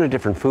with a ton of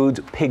different foods.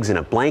 Pigs in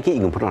a blanket.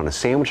 You can put it on a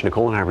sandwich.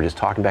 Nicole and I were just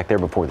talking back there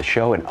before the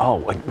show. And oh,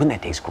 wouldn't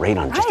that taste great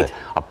on just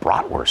a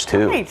bratwurst,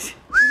 too? Right.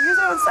 You use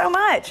it so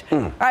much.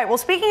 All right, well,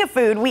 speaking of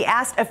food, we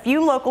asked a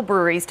few local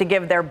breweries to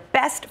give their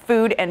best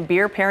food and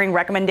beer pairing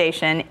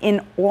recommendation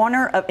in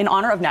honor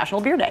of National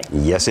Beer Day.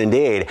 Yes,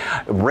 indeed.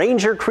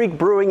 Ranger Creek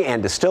Brewing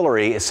and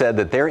Distillery said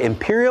that their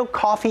Imperial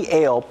Coffee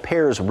Ale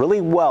pairs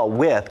really well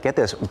with, get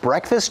this,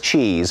 breakfast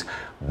cheese,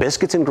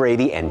 biscuits and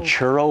gravy, and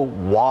churro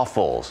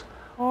waffles.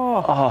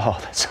 Oh,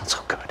 that sounds so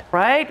good.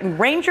 Right?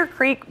 Ranger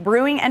Creek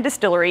Brewing and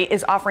Distillery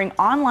is offering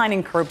online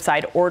and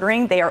curbside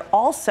ordering. They are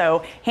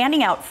also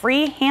handing out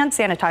free hand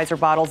sanitizer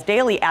bottles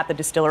daily at the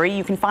distillery.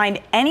 You can find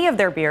any of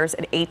their beers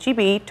at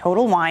H-E-B,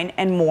 Total Wine,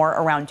 and more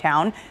around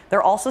town.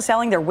 They're also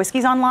selling their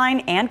whiskeys online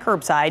and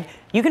curbside.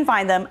 You can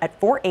find them at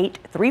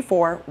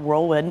 4834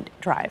 Whirlwind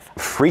Drive.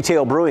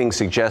 Freetail Brewing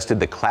suggested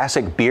the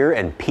classic beer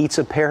and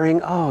pizza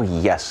pairing. Oh,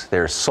 yes,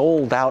 their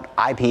sold-out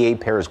IPA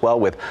pairs well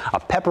with a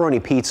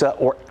pepperoni pizza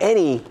or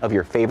any of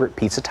your favorite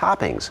pizza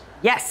toppings.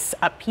 Yes,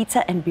 a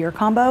pizza and beer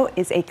combo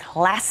is a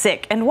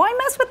classic, and why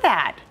mess with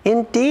that?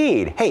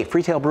 Indeed. Hey,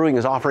 Freetail Brewing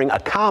is offering a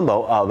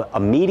combo of a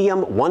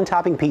medium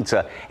one-topping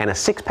pizza and a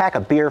 6-pack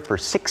of beer for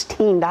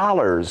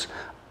 $16.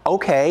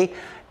 Okay.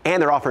 And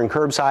they're offering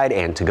curbside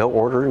and to-go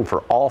ordering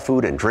for all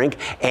food and drink.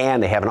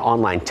 And they have an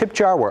online tip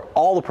jar where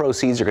all the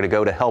proceeds are going to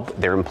go to help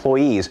their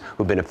employees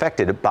who've been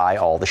affected by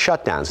all the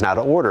shutdowns. Now, to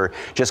order,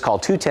 just call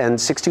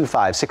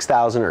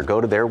 210-625-6000 or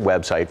go to their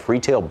website,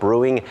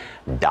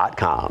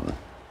 freetailbrewing.com.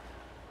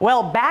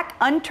 Well, Back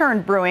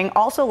Unturned Brewing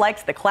also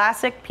likes the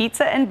classic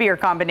pizza and beer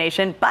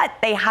combination, but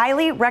they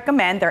highly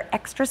recommend their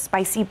extra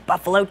spicy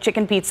buffalo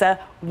chicken pizza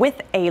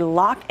with a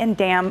Lock and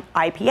Dam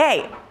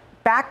IPA.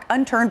 Back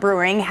Unturned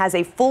Brewing has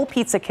a full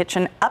pizza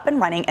kitchen up and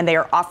running, and they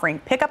are offering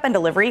pickup and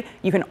delivery.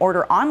 You can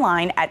order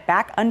online at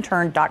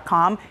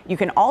backunturned.com. You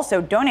can also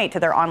donate to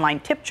their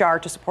online tip jar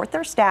to support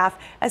their staff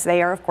as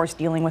they are, of course,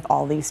 dealing with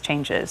all these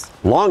changes.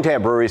 Long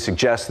Tab Brewery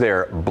suggests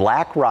their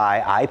Black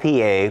Rye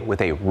IPA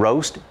with a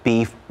roast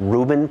beef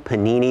Reuben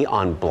panini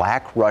on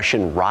Black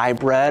Russian rye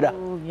bread.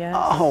 Ooh, yes.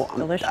 Oh,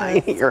 delicious.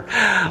 I'm dying here.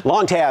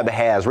 Long Tab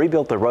has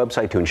rebuilt their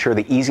website to ensure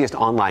the easiest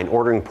online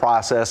ordering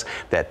process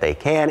that they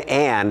can,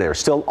 and they're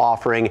still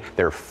offering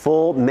their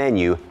full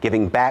menu,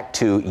 giving back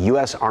to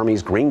U.S.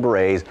 Army's Green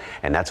Berets,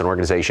 and that's an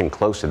organization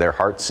close to their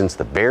hearts since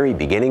the very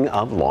beginning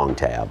of Long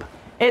Tab.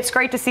 It's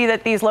great to see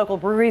that these local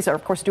breweries are,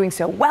 of course, doing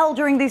so well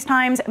during these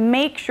times.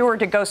 Make sure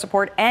to go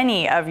support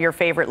any of your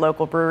favorite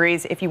local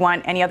breweries. If you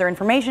want any other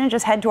information,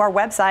 just head to our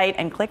website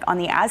and click on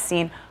the As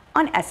Seen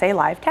on SA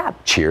Live tab.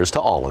 Cheers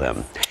to all of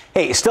them.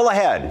 Hey, still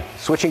ahead,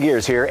 switching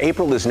gears here,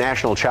 April is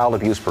National Child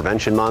Abuse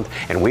Prevention Month,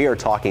 and we are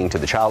talking to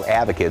the child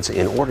advocates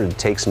in order to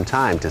take some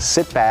time to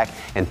sit back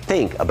and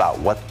think about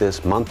what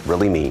this month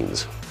really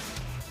means.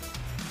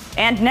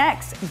 And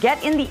next,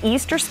 get in the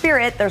Easter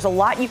spirit. There's a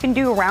lot you can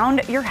do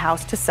around your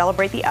house to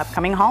celebrate the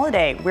upcoming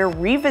holiday. We're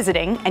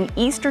revisiting an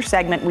Easter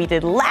segment we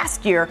did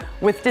last year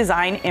with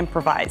Design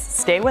Improvise.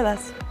 Stay with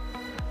us.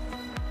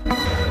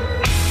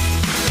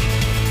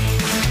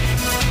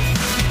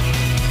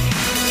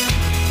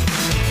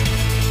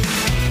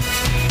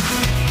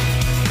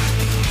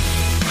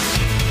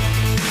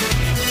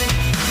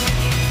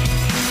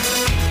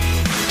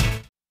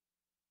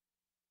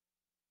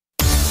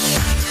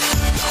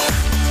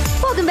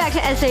 Welcome back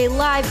to SA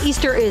Live.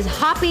 Easter is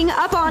hopping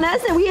up on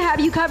us, and we have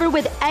you covered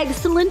with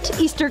excellent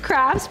Easter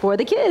crafts for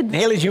the kids.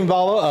 Haley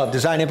Gianvallo of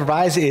Design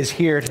Improvise is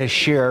here to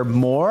share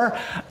more.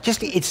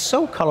 Just, it's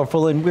so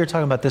colorful, and we were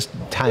talking about this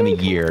time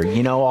of year.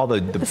 You know, all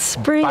the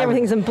spring,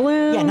 everything's in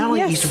bloom. Yeah, not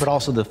only Easter, but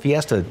also the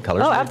fiesta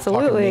colors. Oh,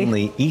 absolutely.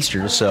 Mainly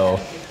Easter. So,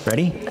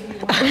 ready?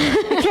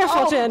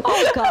 Careful, Jen.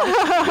 Oh,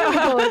 gosh. Here we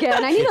go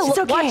again. I need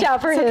to watch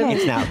out for him.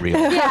 It's not real.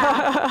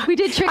 Yeah. We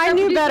did trick I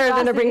knew better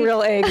than to bring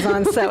real eggs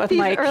on set with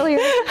Mike earlier.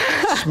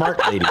 Smart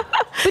lady.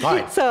 All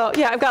right. So,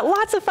 yeah, I've got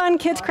lots of fun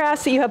kids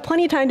crafts that you have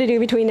plenty of time to do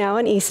between now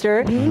and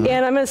Easter. And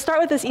I'm going to start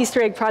with this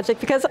Easter egg project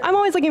because I'm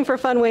always looking for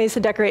fun ways to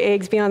decorate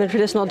eggs beyond the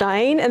traditional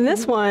dyeing. And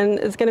this one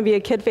is going to be a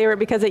kid favorite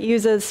because it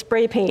uses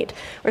spray paint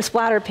or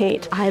splatter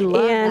paint. I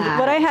love and that.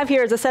 what I have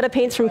here is a set of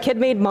paints from Kid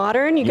Made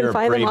Modern. You can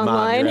find them online.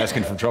 Mom. You're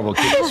asking for trouble.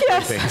 Kids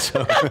spray paint,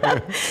 so.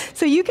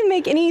 So you can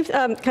make any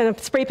kind of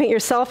spray paint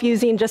yourself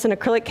using just an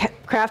acrylic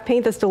craft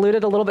paint that's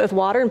diluted a little bit with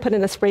water and put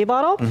in a spray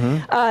bottle.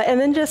 And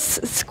then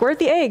just squirt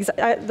the eggs.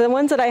 The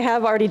ones that I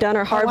have already done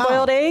are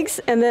hard-boiled eggs.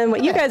 And then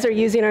what you guys are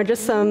using are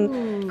just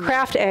some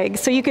craft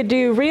eggs. So you could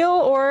do real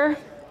or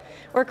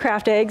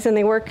craft eggs, and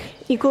they work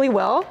equally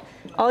well.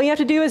 All you have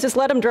to do is just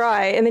let them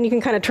dry, and then you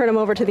can kind of turn them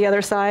over to the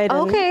other side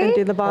and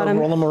do the bottom.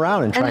 Or roll them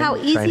around and try and how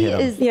easy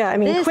is Yeah, I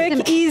mean,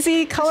 quick,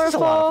 easy, colorful. This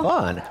is a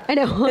lot of fun. I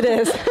know. It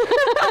is.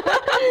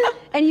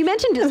 And you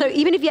mentioned, so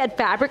even if you had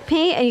fabric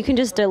paint and you can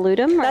just dilute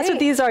them, right? That's what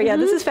these are, yeah.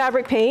 This is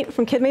fabric paint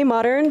from Kid Made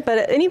Modern,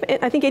 but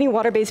I think any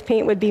water-based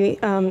paint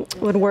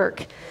would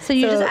work. So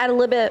you just add a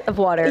little bit of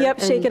water. Yep,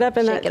 shake it up,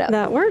 and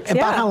that works, And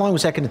yeah. about how long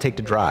was that going to take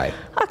to dry?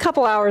 A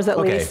couple hours at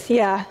least,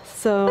 yeah.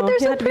 So but they're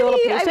so have to be a little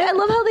pretty. patient. I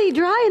love how they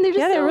dry, and they're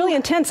just they're really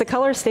intense. The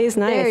color stays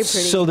nice. Very pretty.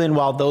 So then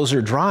while those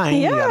are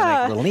drying, you got to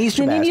make a little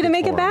Easter then you need to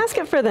make a for 'em.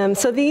 basket for them.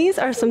 So these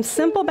are some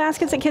simple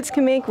baskets that kids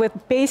can make with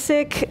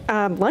basic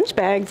lunch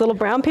bags, little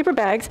brown paper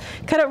bags.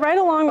 Cut it right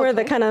along where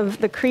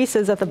the crease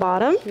is at the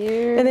bottom.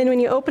 And then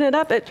when you open it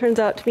up, it turns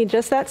out to be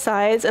just that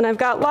size. And I've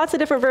got lots of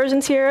different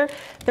versions here.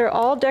 They're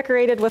all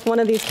decorated with one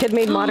of these Kid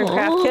Made Modern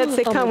craft kits.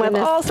 They come with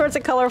all sorts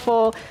of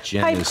colorful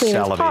pipe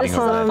cleaners, pop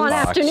songs. Fun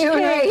afternoon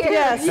right here.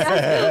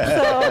 Yes.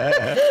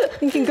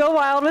 So you can go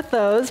wild with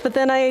those. But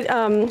then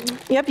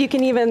you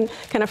can even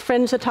kind of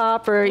fringe the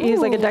top or use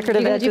like a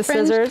decorative edge with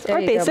scissors or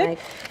basic.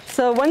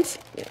 So once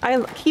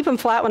I keep them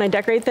flat when I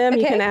decorate them,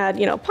 you can add,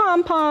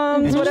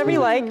 pom-poms, whatever you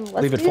like.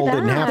 Leave it folded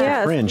in half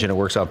the fringe, and it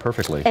works out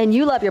perfectly. And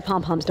you love your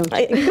pom-poms, don't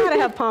you? You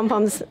gotta have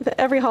pom-poms.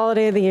 Every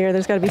holiday of the year,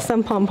 there's got to be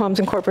some pom-poms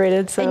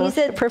incorporated. So and you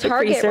said perfect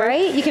Target, greaser.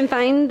 right? You can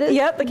find this?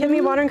 Yep, the Kid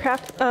Made Modern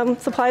craft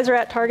supplies are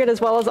at Target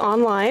as well as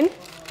online.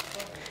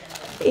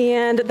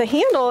 And the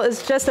handle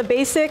is just a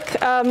basic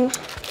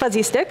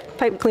fuzzy stick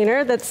pipe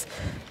cleaner that's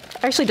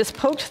actually just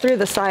poked through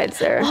the sides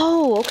there.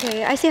 Oh,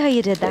 okay. I see how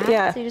you did that.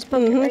 Yeah. So you just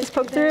poke it right just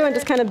poke through and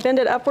just kind of bend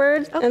it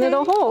upward, and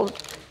it'll hold.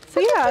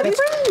 So yeah,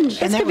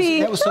 And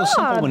that was so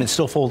simple when it's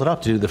still folded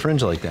up to do the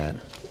fringe like that.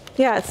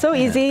 Yeah, it's so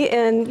easy,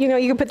 and you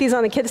can put these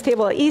on the kids'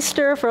 table at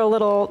Easter for a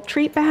little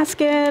treat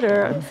basket,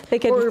 or they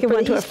could give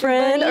one to a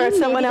friend or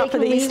someone out for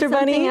the Easter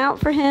bunny. Out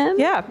for him.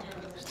 Yeah.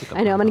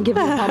 I know, I'm going to give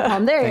you a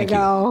pom-pom. There you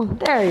go.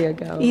 There you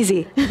go.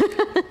 Easy.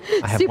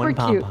 I have Super one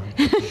cute.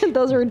 pom-pom.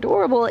 Those are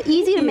adorable.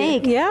 Easy to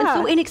make. Yeah. And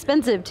so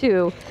inexpensive,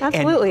 too.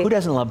 Absolutely. And who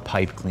doesn't love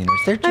pipe cleaners?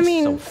 They're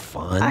just so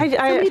fun. I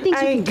many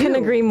things you can couldn't do.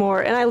 agree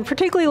more. And I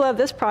particularly love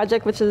this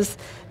project, which is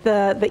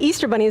the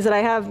Easter bunnies that I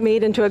have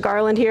made into a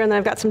garland here, and then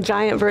I've got some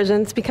giant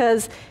versions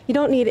because you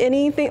don't need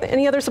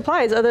any other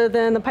supplies other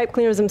than the pipe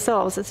cleaners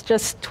themselves. It's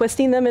just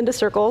twisting them into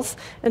circles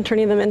and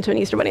turning them into an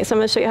Easter bunny. So I'm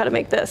going to show you how to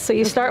make this. So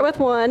you start with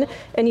one,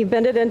 and you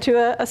bend it into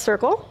a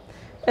circle.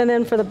 And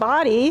then for the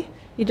body,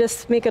 you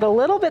just make it a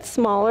little bit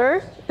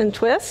smaller and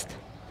twist.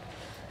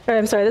 Or,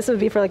 I'm sorry, this would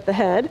be for like the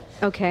head.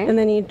 Okay. And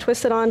then you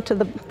twist it onto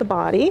the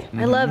body.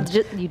 I love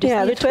you just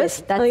yeah, need the a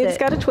twist. That's you it. just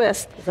got to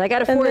twist. I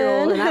got a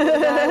 4-year-old and I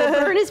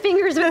would burn his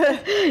fingers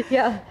with it.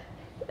 Yeah.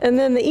 And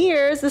then the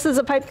ears, this is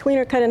a pipe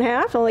cleaner cut in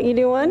half. I'll let you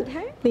do one.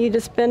 Okay. You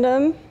just bend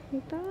them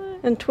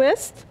and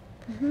twist.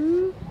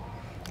 And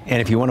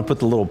if you want to put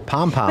the little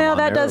pom-pom Well, on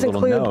that there, does a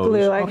little include nose.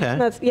 glue.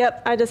 Okay.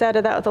 Yep, I just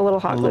added that with a little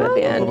hot glue at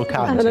the end. little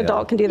cotton An tail.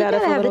 adult can do that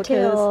if a little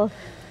kid is.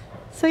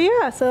 So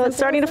yeah, so it's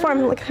starting to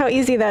form. Look how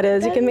easy that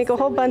is. You can make a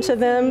whole bunch of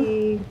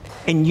them.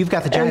 And you've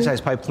got the giant size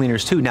pipe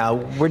cleaners too. Now,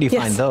 where do you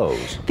find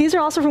those? These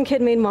are also from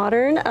Kid Made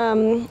Modern.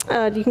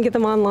 You can get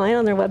them online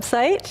on their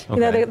website. You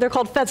know, Okay. they're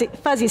called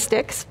fuzzy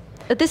sticks.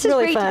 But this is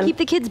Really great fun. to keep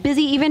the kids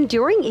busy even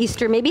during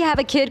Easter. Maybe have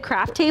a kid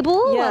craft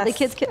table. While the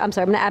kids. I'm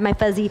sorry, I'm gonna add my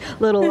fuzzy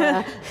little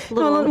Want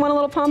a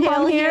little pom-pom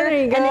tail here? There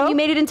you And then go. you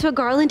made it into a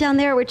garland down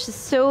there, which is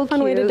so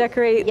Fun way to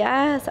decorate.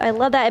 Yes, I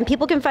love that. And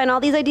people can find all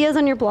these ideas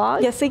on your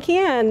blog. Yes, they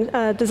can.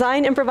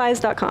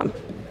 Designimprovise.com.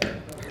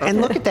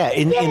 And look at that.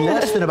 In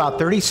less than about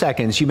 30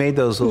 seconds, you made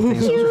those little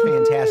things. Those are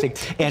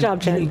fantastic. And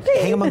job, Jen. you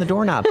hang them on the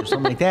doorknobs or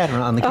something like that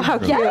on the kids'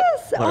 room.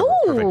 Yes.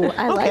 Oh, Perfect.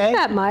 I like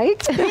that,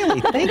 Mike.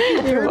 Bailey, thank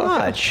you very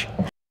much.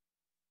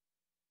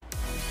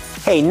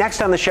 Hey,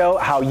 next on the show,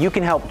 how you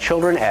can help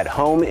children at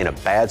home in a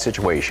bad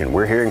situation.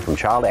 We're hearing from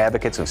Child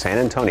Advocates of San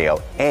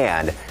Antonio,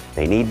 and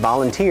they need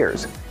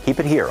volunteers. Keep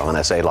it here on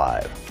SA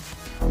Live.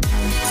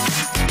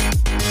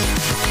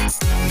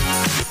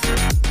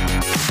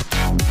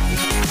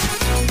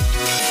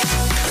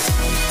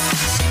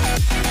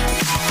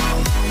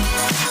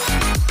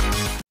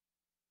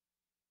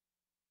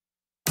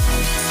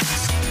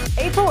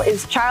 April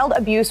is Child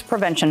Abuse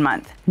Prevention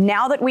Month.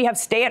 Now that we have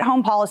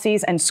stay-at-home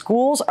policies and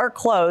schools are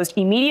closed,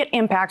 immediate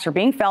impacts are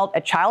being felt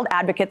at Child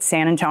Advocates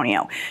San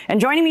Antonio. And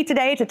joining me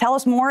today to tell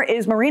us more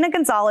is Marina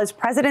Gonzalez,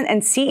 President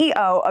and CEO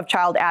of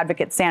Child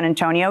Advocates San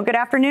Antonio. Good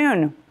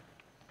afternoon.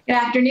 Good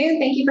afternoon.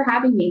 Thank you for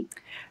having me.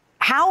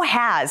 How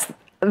has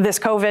this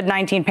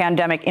COVID-19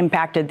 pandemic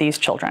impacted these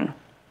children?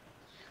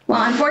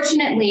 Well,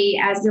 unfortunately,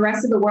 as the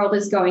rest of the world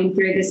is going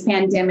through this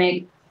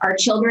pandemic, our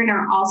children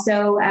are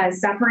also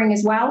suffering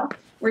as well.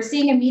 We're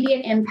seeing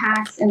immediate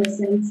impacts in the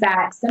sense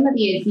that some of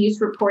the abuse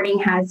reporting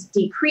has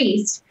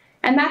decreased,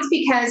 and that's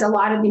because a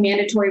lot of the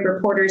mandatory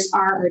reporters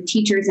are our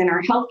teachers and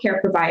our healthcare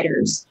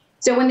providers.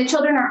 So when the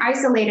children are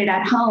isolated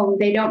at home,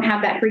 they don't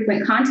have that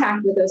frequent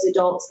contact with those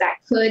adults that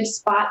could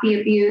spot the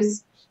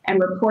abuse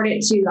and report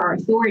it to our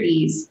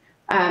authorities.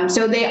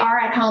 So they are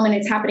at home and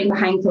it's happening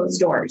behind closed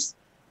doors.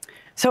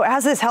 So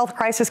as this health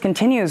crisis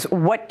continues,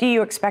 what do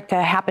you expect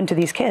to happen to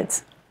these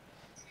kids?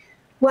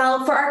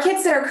 Well, for our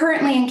kids that are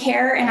currently in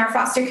care in our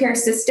foster care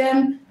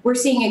system, we're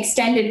seeing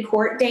extended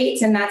court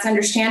dates, and that's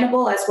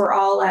understandable as we're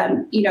all,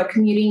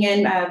 commuting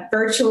in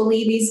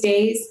virtually these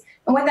days.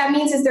 And what that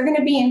means is they're going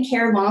to be in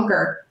care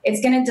longer.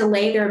 It's going to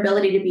delay their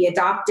ability to be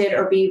adopted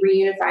or be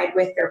reunified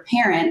with their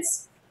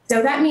parents.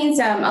 So that means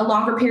a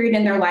longer period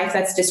in their life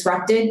that's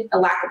disrupted, a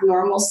lack of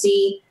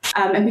normalcy,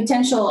 and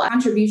potential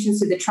contributions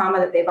to the trauma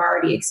that they've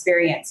already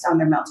experienced on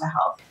their mental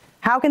health.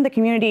 How can the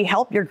community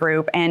help your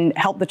group and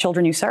help the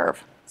children you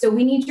serve? So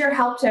we need your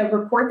help to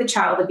report the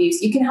child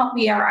abuse. You can help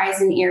be our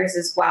eyes and ears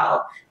as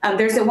well.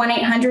 There's a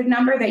 1-800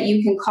 number that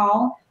you can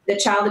call, the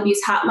child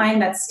abuse hotline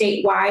that's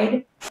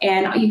statewide.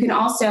 And you can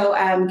also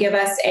give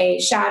us a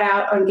shout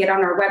out and get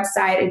on our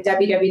website at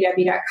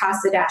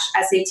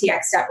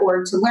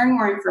www.casa-satx.org to learn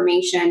more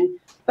information.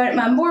 But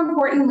more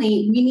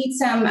importantly, we need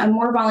some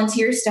more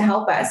volunteers to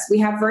help us. We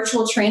have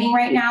virtual training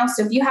right now.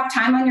 So if you have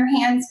time on your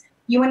hands,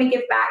 you want to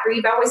give back, or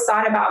you've always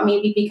thought about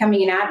maybe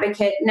becoming an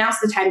advocate, now's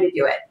the time to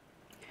do it.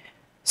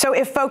 So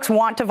if folks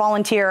want to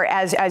volunteer,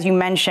 as you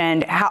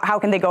mentioned, how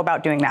can they go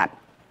about doing that?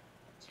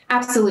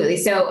 Absolutely.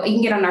 So you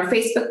can get on our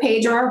Facebook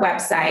page or our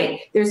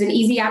website. There's an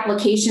easy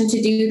application to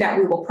do that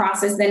we will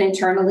process then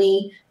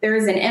internally. There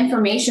is an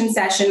information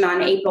session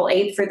on April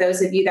 8th for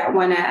those of you that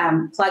want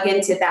to plug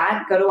into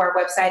that. Go to our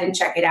website and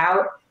check it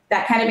out.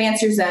 That kind of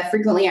answers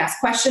frequently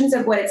asked questions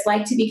of what it's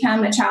like to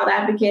become a child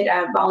advocate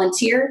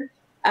volunteer.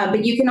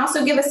 But you can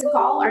also give us a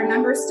call. Our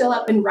number is still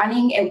up and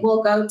running. It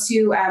will go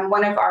to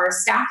one of our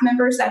staff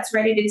members that's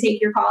ready to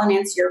take your call and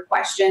answer your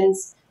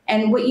questions.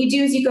 And what you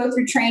do is you go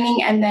through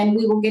training, and then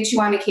we will get you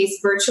on a case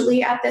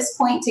virtually at this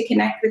point to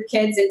connect with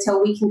kids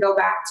until we can go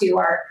back to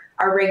our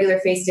regular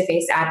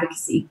face-to-face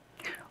advocacy.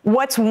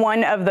 What's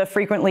one of the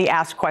frequently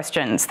asked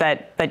questions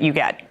that you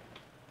get?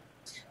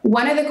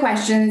 One of the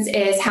questions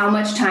is, how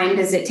much time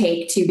does it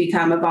take to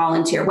become a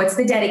volunteer? What's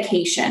the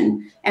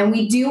dedication? And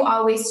we do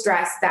always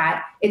stress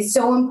that it's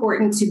so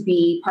important to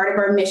be, part of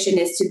our mission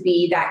is to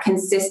be that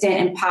consistent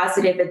and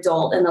positive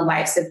adult in the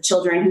lives of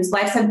children whose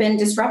lives have been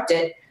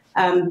disrupted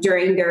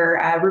during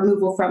their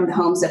removal from the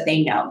homes that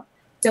they know.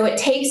 So it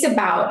takes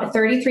about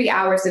 33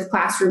 hours of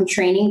classroom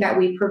training that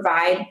we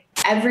provide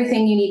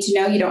everything you need to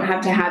know. You don't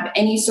have to have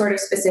any sort of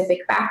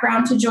specific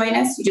background to join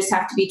us. You just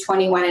have to be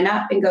 21 and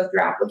up and go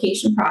through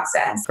application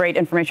process. Great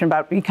information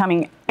about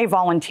becoming a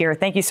volunteer.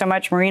 Thank you so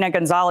much, Marina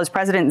Gonzalez,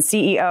 President and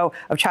CEO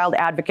of Child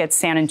Advocates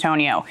San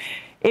Antonio.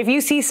 If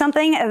you see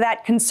something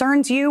that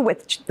concerns you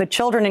with the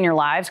children in your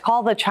lives,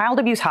 call the Child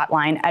Abuse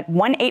Hotline at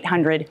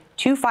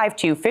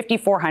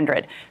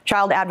 1-800-252-5400.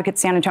 Child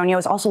Advocates San Antonio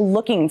is also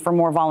looking for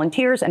more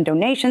volunteers and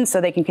donations so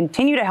they can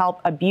continue to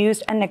help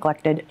abused and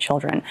neglected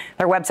children.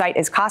 Their website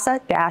is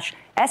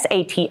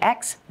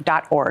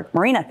casa-satx.org.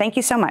 Marina, thank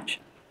you so much.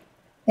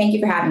 Thank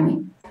you for having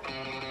me.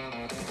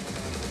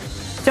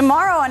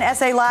 Tomorrow on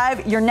SA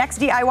Live, your next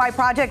DIY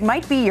project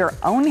might be your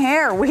own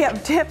hair. We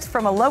have tips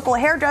from a local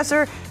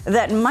hairdresser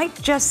that might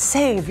just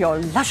save your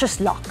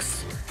luscious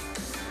locks.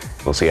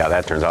 We'll see how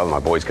that turns out when my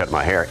boys cut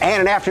my hair.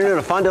 And an afternoon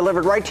of fun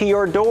delivered right to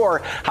your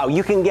door. How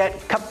you can get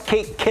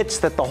cupcake kits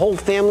that the whole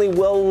family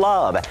will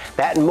love.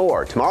 That and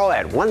more tomorrow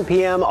at 1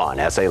 p.m. on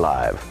SA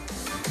Live.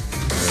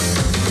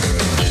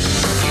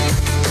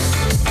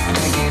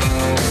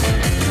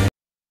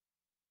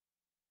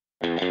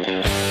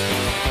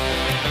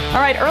 All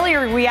right,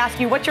 earlier we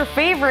asked you what's your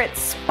favorite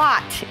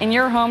spot in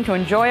your home to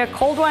enjoy a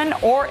cold one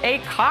or a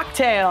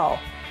cocktail?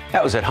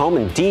 That was at home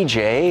in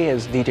DJ,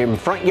 as DJ in the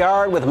front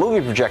yard with a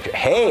movie projector.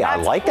 Hey, I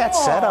like that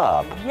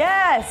setup.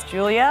 Yes,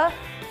 Julia,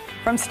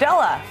 from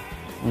Stella.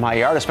 My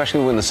yard,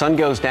 especially when the sun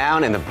goes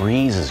down and the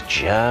breeze is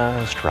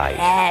just right.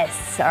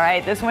 Yes. All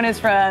right, this one is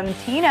from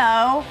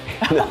Tino.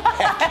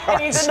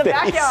 He's in the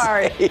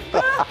backyard.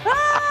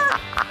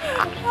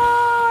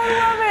 Oh, I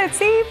love it.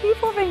 See,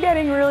 people have been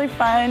getting really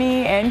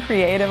funny and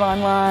creative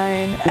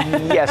online.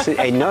 Yes,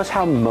 and notice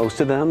how most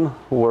of them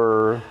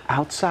were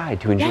outside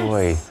to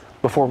enjoy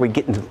before we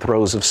get into the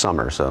throes of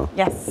summer. So,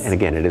 yes. And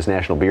again, it is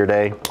National Beer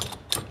Day.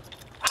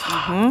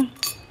 Mm-hmm.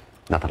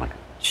 Nothing like it.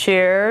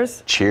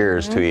 Cheers.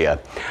 Cheers to you.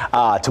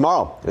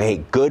 Tomorrow,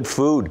 hey, good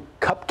food,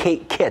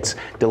 cupcake kits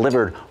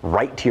delivered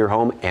right to your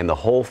home, and the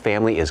whole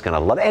family is going to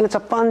love it. And it's a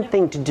fun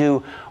thing to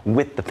do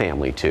with the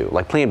family, too,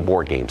 like playing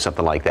board games,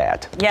 something like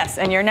that. Yes,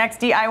 and your next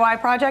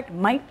DIY project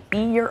might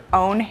be your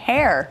own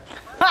hair.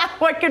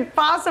 What could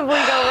possibly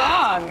go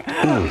wrong?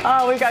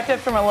 Oh, we've got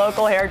tips from a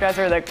local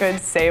hairdresser that could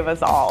save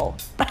us all.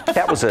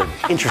 That was an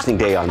interesting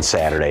day on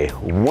Saturday.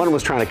 One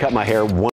was trying to cut my hair. One